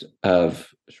forest of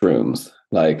shrooms.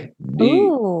 Like deep.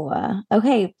 Ooh,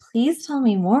 okay. Please tell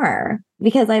me more,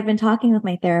 because I've been talking with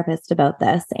my therapist about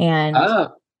this, and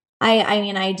I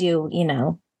mean, I do,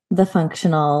 the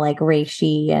functional like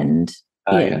reishi and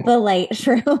the light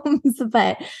shrooms,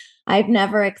 but I've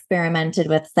never experimented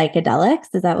with psychedelics.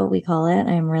 Is that what we call it?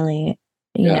 I'm really,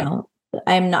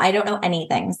 I don't know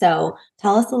anything. So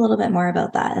tell us a little bit more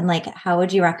about that. And how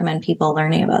would you recommend people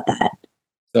learning about that?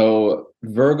 So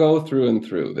Virgo through and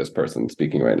through, this person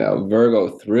speaking right now,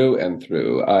 Virgo through and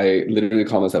through. I literally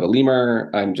call myself a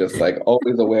lemur. I'm just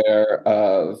always aware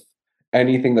of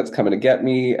anything that's coming to get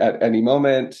me at any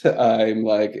moment. I'm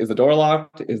like, is the door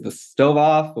locked? Is the stove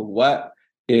off? What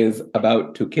is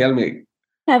about to kill me?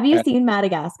 Have you seen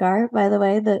Madagascar, by the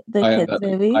way, the kids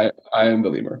movie? I am the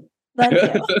lemur. That's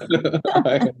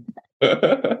you.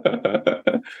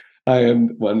 I am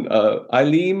one. I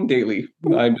lean daily.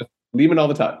 I'm just leaning all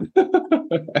the time.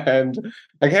 And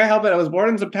I can't help it. I was born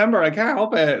in September. I can't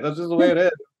help it. That's just the way it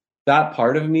is. That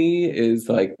part of me is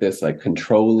this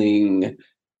controlling,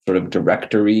 sort of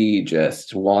directory,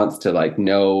 just wants to like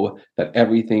know that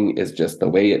everything is just the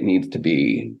way it needs to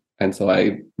be. And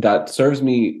so that serves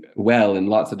me well in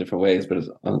lots of different ways, but it's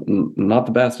not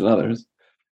the best in others.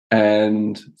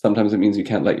 And sometimes it means you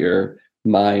can't let your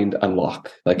mind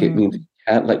unlock. Like it means you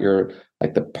can't let your,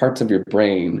 like the parts of your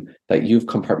brain that you've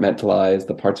compartmentalized,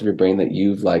 the parts of your brain that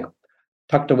you've like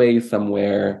tucked away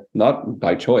somewhere, not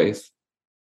by choice.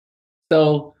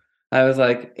 So I was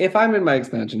like, if I'm in my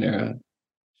expansion era,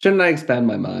 shouldn't I expand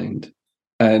my mind?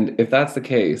 And if that's the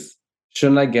case,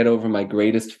 shouldn't I get over my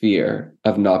greatest fear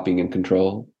of not being in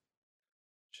control?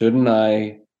 Shouldn't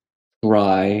I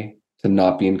try to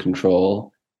not be in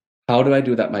control? How do I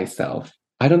do that myself?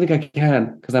 I don't think I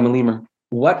can because I'm a lemur.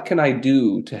 What can I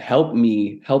do to help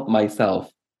me help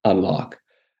myself unlock?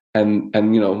 And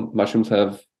mushrooms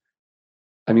have,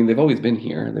 I mean, they've always been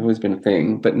here. They've always been a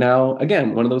thing. But now,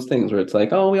 again, one of those things where it's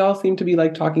like, oh, we all seem to be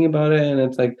like talking about it. And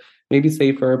it's like maybe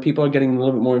safer. People are getting a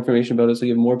little bit more information about it. So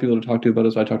you have more people to talk to about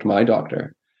it. So I talked to my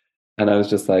doctor. And I was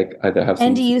just like, I have some.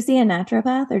 And do you see a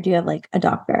naturopath or do you have like a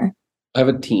doctor? I have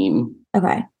a team.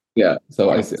 Okay. Yeah. So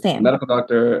Yeah, I see a same. medical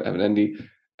doctor, I have an ND,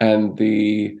 and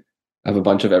I have a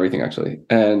bunch of everything actually.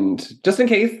 And just in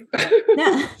case.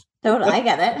 Yeah, totally. I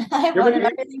get it. I have one of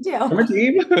everything too. I'm a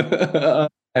team.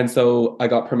 And so I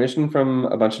got permission from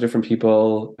a bunch of different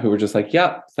people who were just like,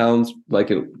 yeah, sounds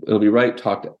like it'll be right.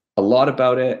 Talked a lot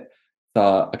about it.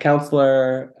 Saw a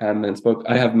counselor and then spoke.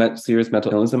 I have serious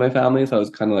mental illness in my family. So I was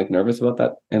kind of like nervous about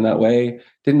that in that way.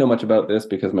 Didn't know much about this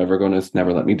because my Virgo-ness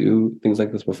never let me do things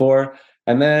like this before.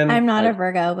 And then I'm not a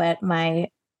Virgo, but my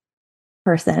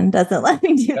person doesn't let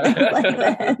me do things like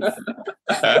this.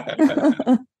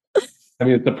 I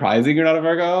mean, it's surprising you're not a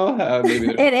Virgo.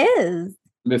 Maybe it is.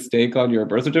 Mistake on your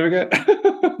birth certificate.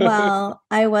 Well,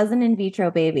 I was an in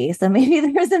vitro baby, so maybe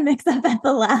there's a mix-up at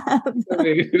the lab.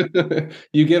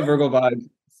 You give Virgo vibes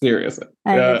seriously.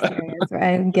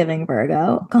 I'm giving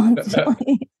Virgo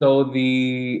constantly. So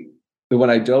when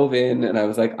I dove in and I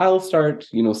was like, I'll start,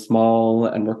 small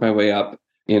and work my way up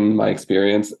in my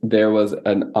experience, there was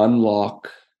an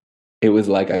unlock. It was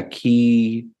like a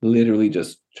key literally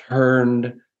just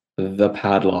turned the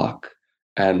padlock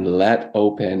and let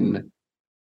open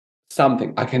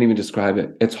something. I can't even describe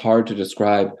it. It's hard to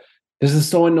describe. This is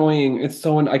so annoying.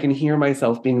 I can hear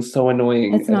myself being so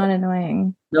annoying. It's not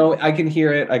annoying. No, I can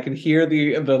hear it. I can hear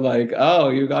the like, oh,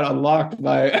 you got unlocked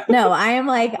by. No, I am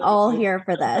like all here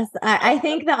for this. I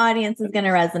think the audience is going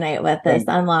to resonate with this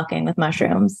unlocking with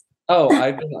mushrooms. Oh,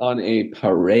 I've been on a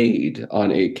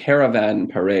caravan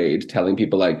parade, telling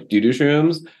people like, do you do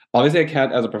shrooms? Obviously, I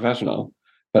can't as a professional.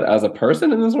 But as a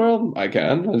person in this world, I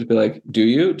can. I'll just be like, do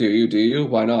you? Do you? Do you?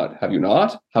 Why not? Have you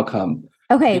not? How come?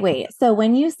 Okay, wait. So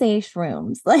when you say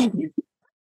shrooms, like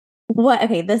what?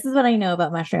 Okay, this is what I know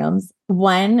about mushrooms.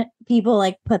 One, people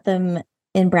like put them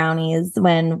in brownies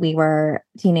when we were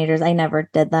teenagers. I never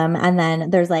did them. And then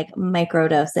there's like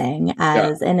microdosing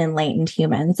as an enlightened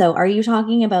human. So are you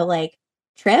talking about like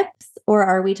trips or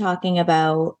are we talking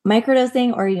about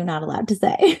microdosing or are you not allowed to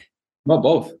say? Well,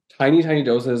 both. Tiny, tiny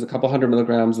doses, a couple 100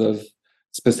 mg of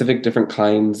specific different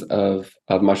kinds of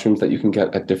mushrooms that you can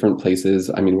get at different places.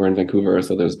 I mean, we're in Vancouver,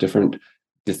 so there's different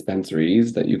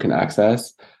dispensaries that you can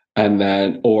access. And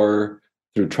then, or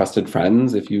through trusted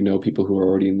friends, if you know people who are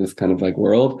already in this kind of like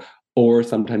world, or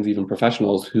sometimes even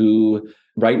professionals who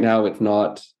right now it's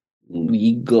not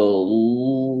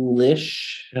legal-ish.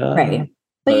 Right.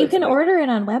 But you can order it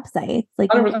on websites.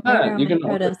 Like you can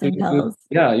order microdosing pills.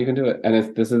 Yeah, you can do it.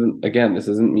 And this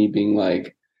isn't me being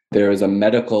like, there is a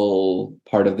medical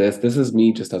part of this. This is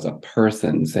me just as a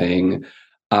person saying,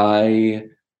 I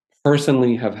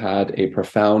personally have had a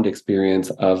profound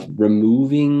experience of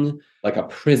removing like a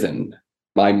prison.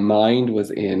 My mind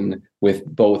was in with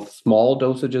both small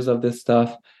dosages of this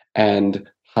stuff and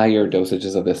higher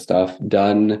dosages of this stuff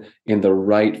done in the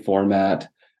right format.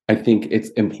 I think it's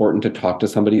important to talk to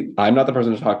somebody. I'm not the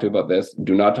person to talk to about this.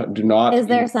 Do not. Is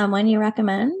there someone you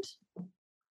recommend?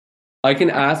 I can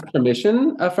ask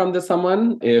permission from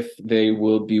someone if they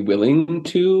will be willing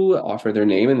to offer their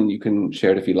name, and then you can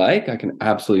share it if you like. I can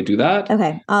absolutely do that.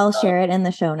 Okay, I'll share it in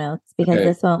the show notes because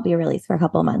this won't be released for a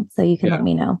couple of months, so you can let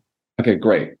me know. Okay,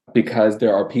 great. Because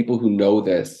there are people who know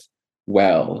this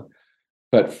well,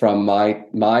 but from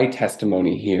my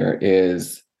testimony here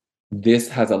is this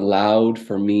has allowed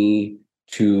for me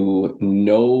to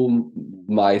know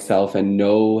myself and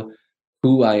know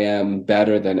who I am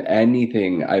better than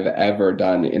anything I've ever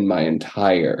done in my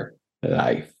entire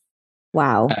life.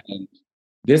 Wow. And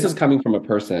this is coming from a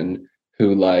person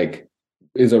who like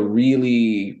is a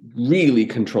really, really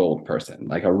controlled person,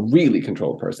 like a really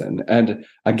controlled person. And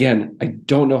again, I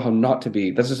don't know how not to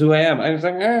be. That's just who I am. I'm just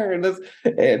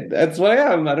like, that's what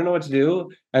I am. I don't know what to do.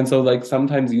 And so like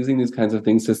sometimes using these kinds of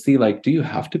things to see like, do you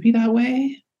have to be that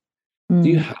way? Do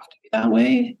you have to be that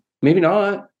way? Maybe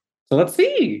not. So let's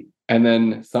see. And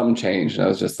then something changed. And I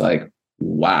was just like,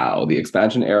 wow, the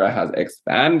expansion era has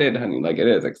expanded, honey. Like it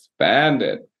is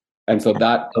expanded. And so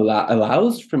that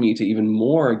allows for me to even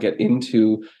more get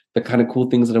into the kind of cool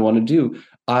things that I want to do.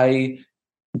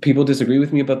 People disagree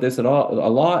with me about this a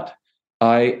lot.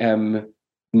 I am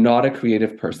not a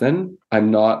creative person.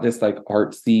 I'm not this like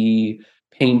artsy,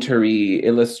 paintery,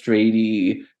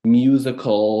 illustraty,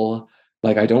 musical.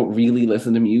 Like I don't really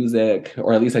listen to music,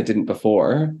 or at least I didn't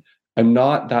before. I'm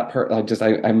not that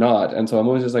I'm not. And so I'm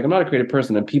always just like, I'm not a creative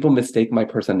person. And people mistake my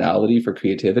personality for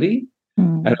creativity.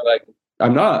 And I'm like,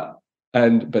 I'm not.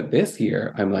 But this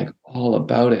year I'm like all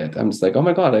about it. I'm just like, oh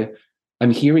my God,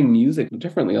 I'm hearing music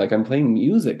differently. Like I'm playing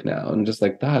music now. And I'm just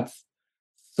like, that's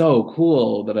so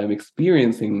cool that I'm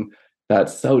experiencing that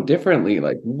so differently.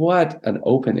 Like, what an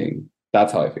opening.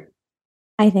 That's how I feel.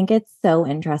 I think it's so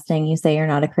interesting you say you're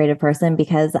not a creative person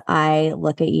because I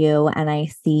look at you and I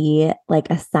see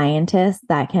like a scientist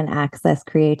that can access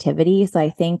creativity. So I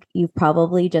think you've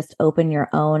probably just opened your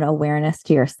own awareness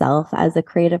to yourself as a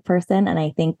creative person. And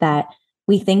I think that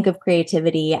we think of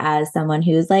creativity as someone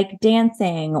who's like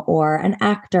dancing or an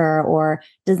actor or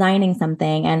designing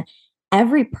something. And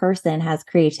every person has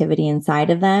creativity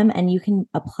inside of them, and you can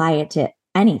apply it to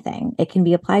anything. It can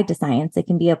be applied to science, it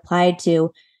can be applied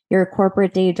to your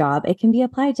corporate day job, it can be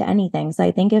applied to anything. So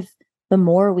I think if the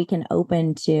more we can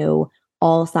open to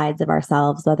all sides of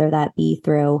ourselves, whether that be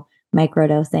through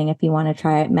microdosing, if you want to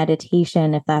try it,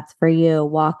 meditation, if that's for you,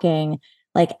 walking,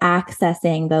 like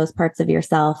accessing those parts of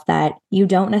yourself that you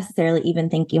don't necessarily even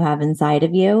think you have inside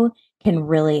of you, can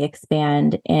really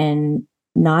expand in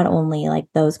not only like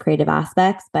those creative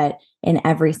aspects, but in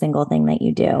every single thing that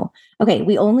you do. Okay,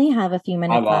 we only have a few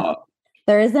minutes left.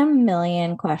 There is a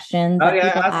million questions that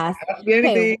people ask. Ask me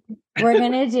anything. Okay, we're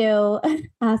gonna do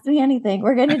ask me anything.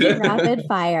 We're gonna do rapid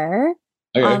fire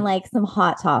on like some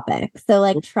hot topics. So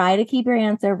like try to keep your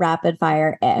answer rapid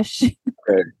fire-ish.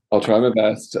 Okay, I'll try my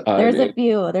best. There's a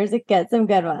few. Get some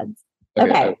good ones.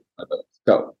 Okay.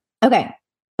 Go. Okay.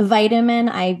 Vitamin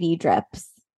IV drips.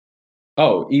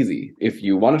 Oh, easy. If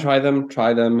you want to try them,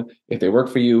 try them. If they work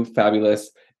for you, fabulous.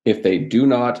 If they do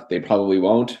not, they probably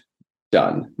won't.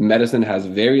 Done. Medicine has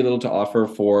very little to offer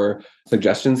for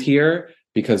suggestions here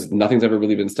because nothing's ever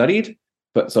really been studied.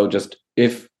 But so just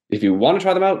if you want to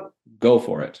try them out, go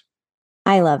for it.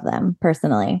 I love them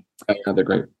personally. They're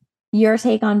great. Your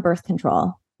take on birth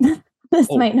control. This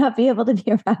might not be able to be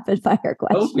a rapid fire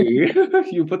question.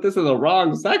 You put this in the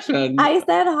wrong section. I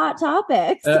said hot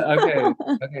topics.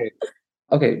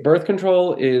 Okay, birth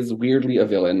control is weirdly a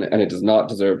villain, and it does not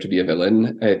deserve to be a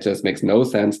villain. It just makes no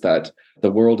sense that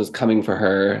the world is coming for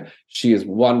her. She is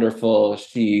wonderful.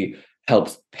 She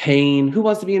helps pain. Who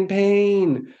wants to be in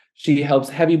pain? She helps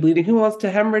heavy bleeding. Who wants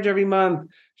to hemorrhage every month?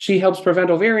 She helps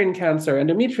prevent ovarian cancer,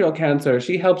 endometrial cancer.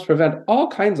 She helps prevent all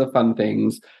kinds of fun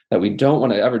things that we don't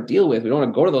want to ever deal with. We don't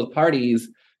want to go to those parties.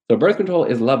 So birth control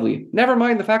is lovely. Never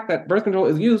mind the fact that birth control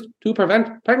is used to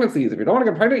prevent pregnancies. If you don't want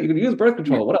to get pregnant, you can use birth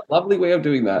control. What a lovely way of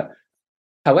doing that.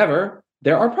 However,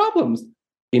 there are problems,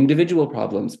 individual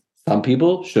problems. Some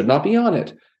people should not be on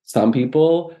it. Some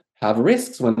people have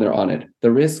risks when they're on it.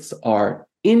 The risks are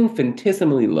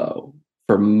infinitesimally low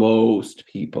for most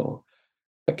people.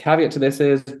 The caveat to this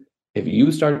is if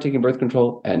you start taking birth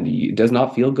control and it does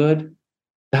not feel good,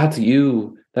 that's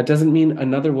you. That doesn't mean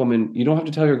another woman. You don't have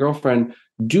to tell your girlfriend,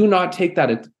 do not take that.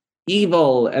 It's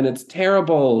evil and it's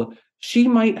terrible. She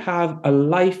might have a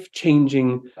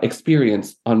life-changing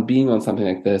experience on being on something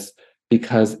like this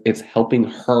because it's helping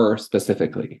her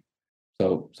specifically.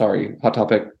 So sorry, hot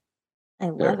topic. I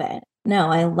love it. No,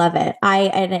 I love it.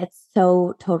 And it's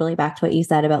so totally back to what you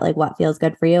said about like what feels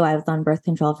good for you. I was on birth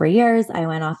control for years. I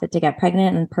went off it to get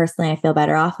pregnant, and personally I feel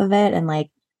better off of it. And like,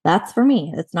 that's for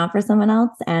me. It's not for someone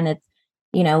else. And it's,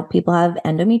 people have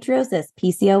endometriosis,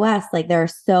 PCOS. Like there are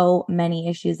so many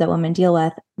issues that women deal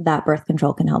with that birth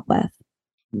control can help with.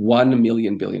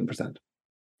 1,000,000 billion%.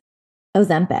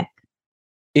 Ozempic.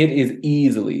 It is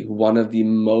easily one of the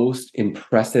most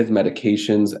impressive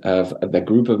medications of the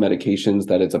group of medications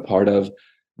that it's a part of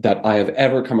that I have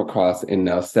ever come across in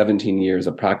now 17 years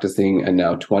of practicing and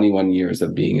now 21 years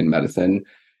of being in medicine.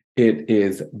 It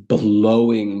is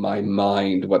blowing my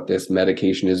mind what this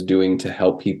medication is doing to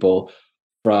help people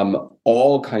from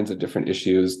all kinds of different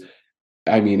issues.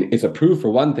 I mean, it's approved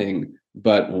for one thing,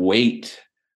 but weight,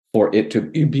 for it to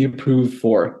be approved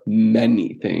for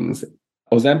many things.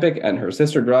 Ozempic and her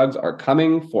sister drugs are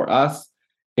coming for us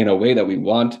in a way that we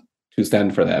want to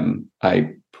stand for them.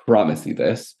 I promise you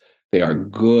this. They are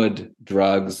good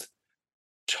drugs.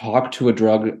 Talk to a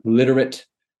drug literate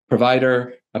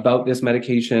provider about this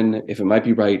medication if it might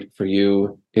be right for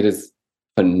you. It is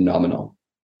phenomenal.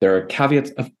 There are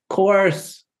caveats, of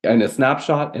course, in a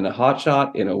snapshot, in a hot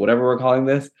shot, in a whatever we're calling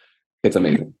this. It's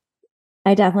amazing.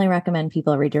 I definitely recommend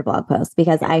people read your blog post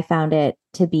because I found it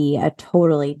to be a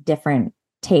totally different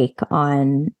take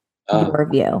on your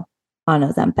view on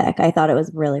Ozempic. I thought it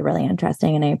was really, really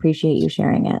interesting and I appreciate you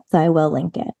sharing it. So I will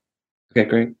link it. Okay,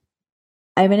 great.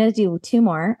 I'm going to do two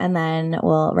more and then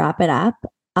we'll wrap it up.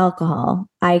 Alcohol.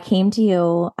 I came to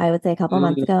you, I would say a couple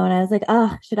months ago, and I was like,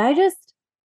 oh, should I just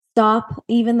stop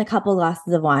even the couple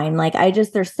glasses of wine? Like,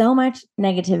 there's so much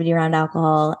negativity around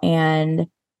alcohol. And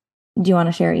do you want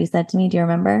to share what you said to me? Do you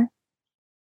remember?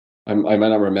 I might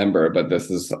not remember, but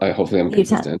hopefully I'm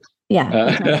consistent.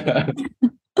 Yeah.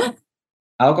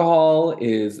 Alcohol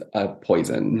is a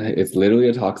poison. It's literally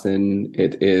a toxin.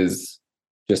 It is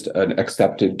just an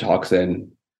accepted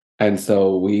toxin. And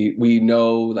so we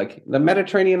know, like, the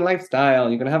Mediterranean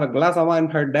lifestyle, you can have a glass of wine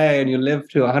per day and you live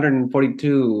to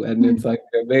 142 and it's like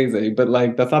amazing. But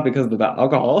like, that's not because of the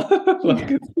alcohol. Like,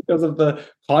 it's because of the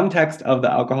context of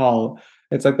the alcohol.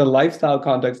 It's like the lifestyle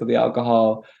context of the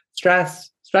alcohol. Stress.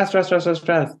 So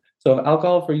if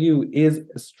alcohol for you is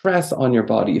stress on your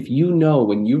body, if you know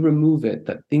when you remove it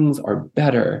that things are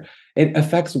better, it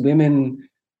affects women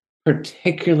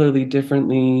particularly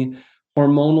differently.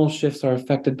 Hormonal shifts are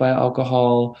affected by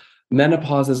alcohol.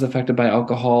 Menopause is affected by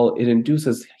alcohol. It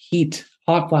induces heat,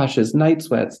 hot flashes, night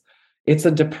sweats. It's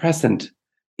a depressant.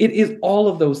 It is all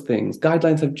of those things.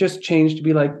 Guidelines have just changed to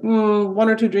be like, one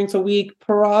or two drinks a week,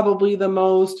 probably the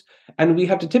most. And we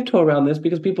have to tiptoe around this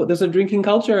because there's a drinking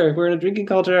culture. We're in a drinking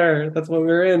culture. That's what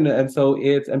we're in. And so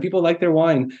and people like their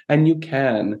wine, and you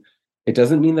can. It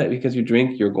doesn't mean that because you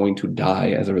drink, you're going to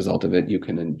die as a result of it. You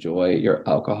can enjoy your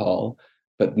alcohol,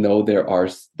 but no,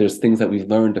 there's things that we've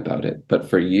learned about it. But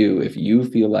for you, if you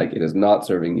feel like it is not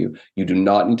serving you, you do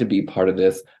not need to be part of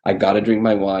this. I got to drink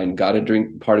my wine, got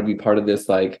to be part of this.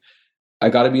 Like, I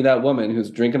got to be that woman who's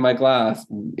drinking my glass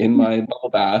in my bubble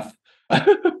bath,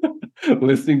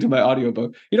 listening to my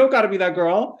audiobook. You don't got to be that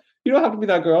girl. You don't have to be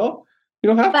that girl. You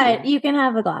don't have to. But you can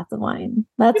have a glass of wine.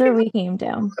 That's where we came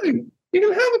to. You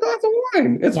can have a glass of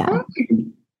wine. It's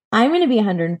fine. I'm going to be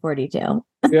 142.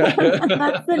 Yeah.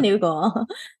 That's the new goal.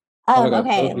 Oh my God,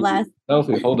 okay.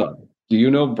 Sophie, hold on. Do you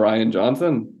know Brian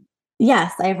Johnson?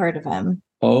 Yes, I've heard of him.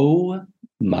 Oh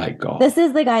my God. This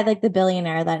is the guy, like the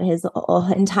billionaire that his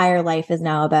entire life is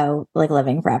now about like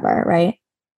living forever, right?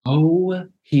 Oh,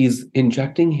 he's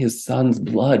injecting his son's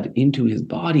blood into his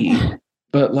body.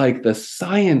 But like the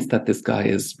science that this guy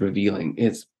is revealing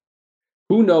is,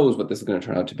 who knows what this is going to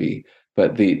turn out to be.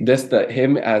 But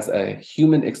him as a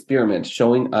human experiment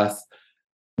showing us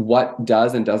what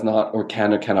does and does not or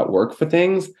can or cannot work for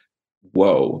things.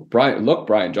 Whoa, look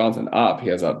Brian Johnson up. He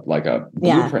has a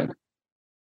blueprint.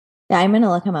 Yeah, I'm going to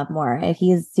look him up more.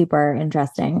 He's super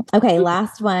interesting. Okay,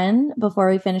 last one before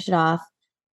we finish it off.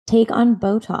 Take on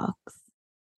Botox.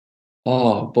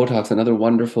 Oh, Botox, another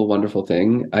wonderful, wonderful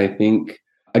thing. I think,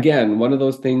 again, one of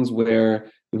those things where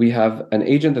we have an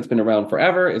agent that's been around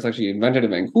forever. It's actually invented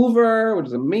in Vancouver, which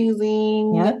is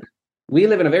amazing. Yep. We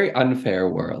live in a very unfair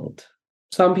world.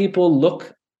 Some people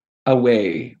look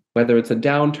away, whether it's a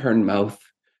downturned mouth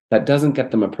that doesn't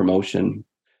get them a promotion.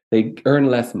 They earn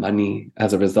less money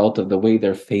as a result of the way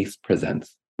their face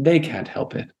presents. They can't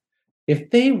help it.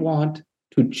 If they want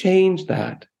to change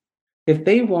that, if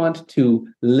they want to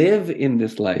live in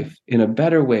this life in a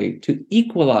better way, to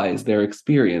equalize their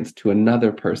experience to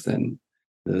another person,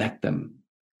 let them.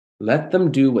 Let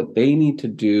them do what they need to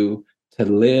do to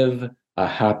live a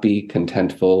happy,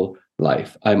 contentful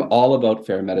life. I'm all about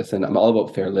fair medicine. I'm all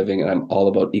about fair living, and I'm all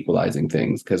about equalizing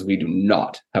things because we do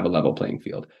not have a level playing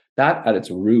field. That at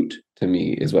its root, to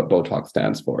me, is what Botox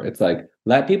stands for. It's like,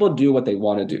 let people do what they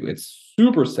want to do. It's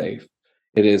super safe.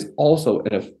 It is also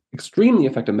an extremely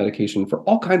effective medication for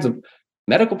all kinds of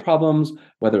medical problems,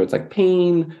 whether it's like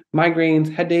pain,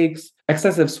 migraines, headaches,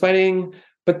 excessive sweating.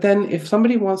 But then if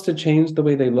somebody wants to change the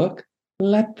way they look,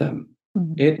 let them.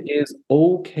 Mm-hmm. It is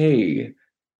okay.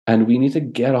 And we need to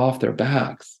get off their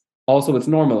backs. Also, it's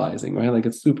normalizing, right? Like,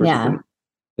 it's super,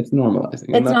 it's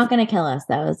normalizing. It's not going to kill us,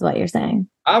 though, is what you're saying.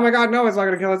 Oh my God, no, it's not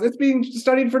going to kill us. It's being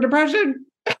studied for depression.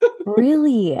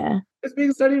 Really? It's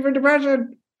being studied for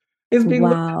depression. It's being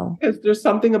there's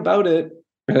something about it.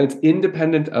 And it's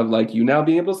independent of like you now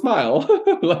being able to smile.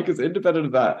 Like, it's independent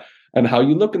of that and how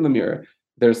you look in the mirror.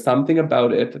 there's something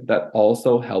about it that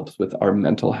also helps with our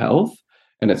mental health,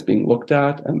 and it's being looked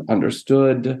at and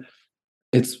understood.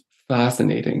 It's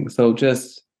fascinating. So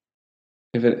just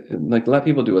if it like let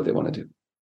people do what they want to do.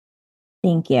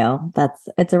 Thank you.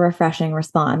 It's a refreshing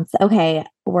response. Okay,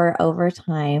 we're over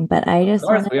time, but I Of just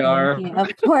course want to we thank are. you.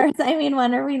 Of course. I mean,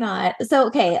 when are we not? So,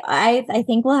 okay, I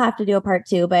think we'll have to do a part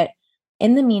 2, but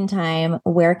in the meantime,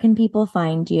 where can people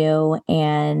find you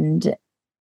and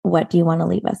what do you want to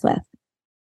leave us with?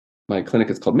 My clinic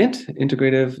is called Mint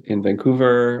Integrative in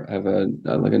Vancouver. I have a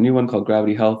new one called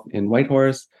Gravity Health in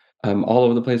Whitehorse. I'm all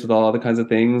over the place with all other kinds of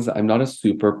things. I'm not a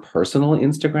super personal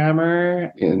Instagrammer,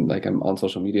 and like I'm on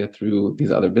social media through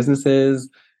these other businesses.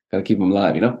 Gotta keep them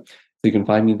alive, you know. So you can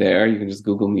find me there. You can just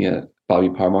Google me at Bobby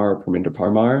Parmar or Parminder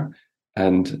Parmar.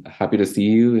 And happy to see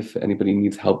you if anybody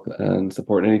needs help and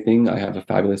support anything. I have a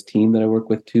fabulous team that I work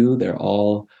with too. They're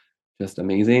all just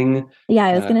amazing. Yeah,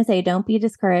 I was going to say, don't be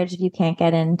discouraged if you can't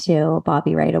get into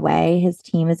Bobby right away. His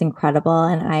team is incredible.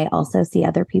 And I also see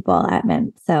other people at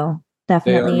Mint. So They are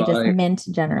definitely just my Mint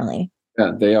generally.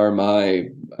 Yeah, they are my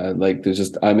like. There's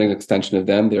just I'm an extension of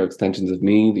them. They're extensions of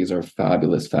me. These are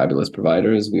fabulous, fabulous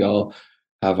providers. We all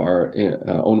have our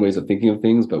own ways of thinking of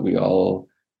things, but we all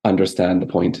understand the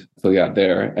point. So yeah,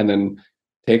 there. And then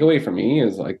takeaway for me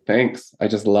is like, thanks. I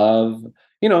just love,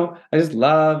 I just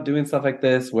love doing stuff like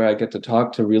this where I get to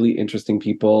talk to really interesting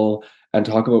people and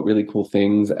talk about really cool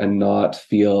things and not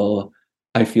feel.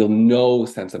 I feel no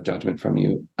sense of judgment from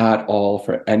you at all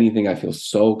for anything. I feel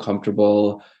so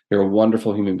comfortable. You're a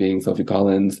wonderful human being, Sophie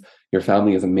Collins. Your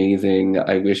family is amazing.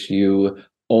 I wish you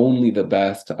only the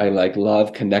best. I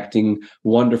love connecting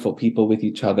wonderful people with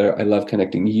each other. I love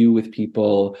connecting you with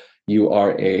people. You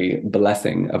are a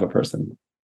blessing of a person.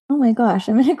 Oh my gosh,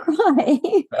 I'm going to cry.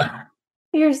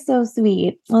 You're so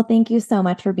sweet. Well, thank you so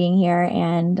much for being here.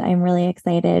 And I'm really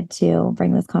excited to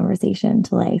bring this conversation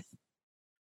to life.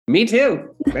 Me too.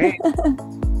 Great.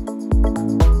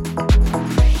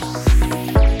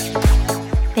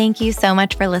 Thank you so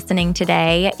much for listening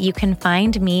today. You can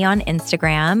find me on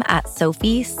Instagram at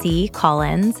Sophie C.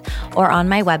 Collins or on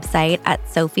my website at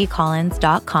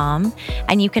sophiecollins.com.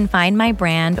 And you can find my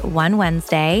brand One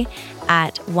Wednesday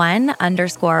at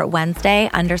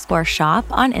one_Wednesday_shop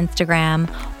on Instagram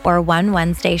or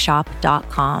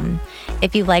onewednesdayshop.com.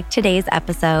 If you liked today's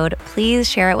episode, please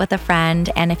share it with a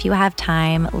friend. And if you have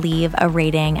time, leave a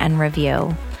rating and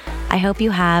review. I hope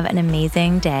you have an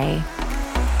amazing day.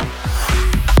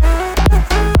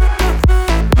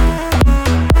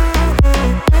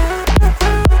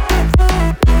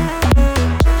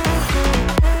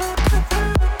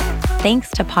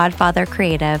 Thanks to Podfather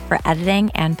Creative for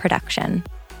editing and production.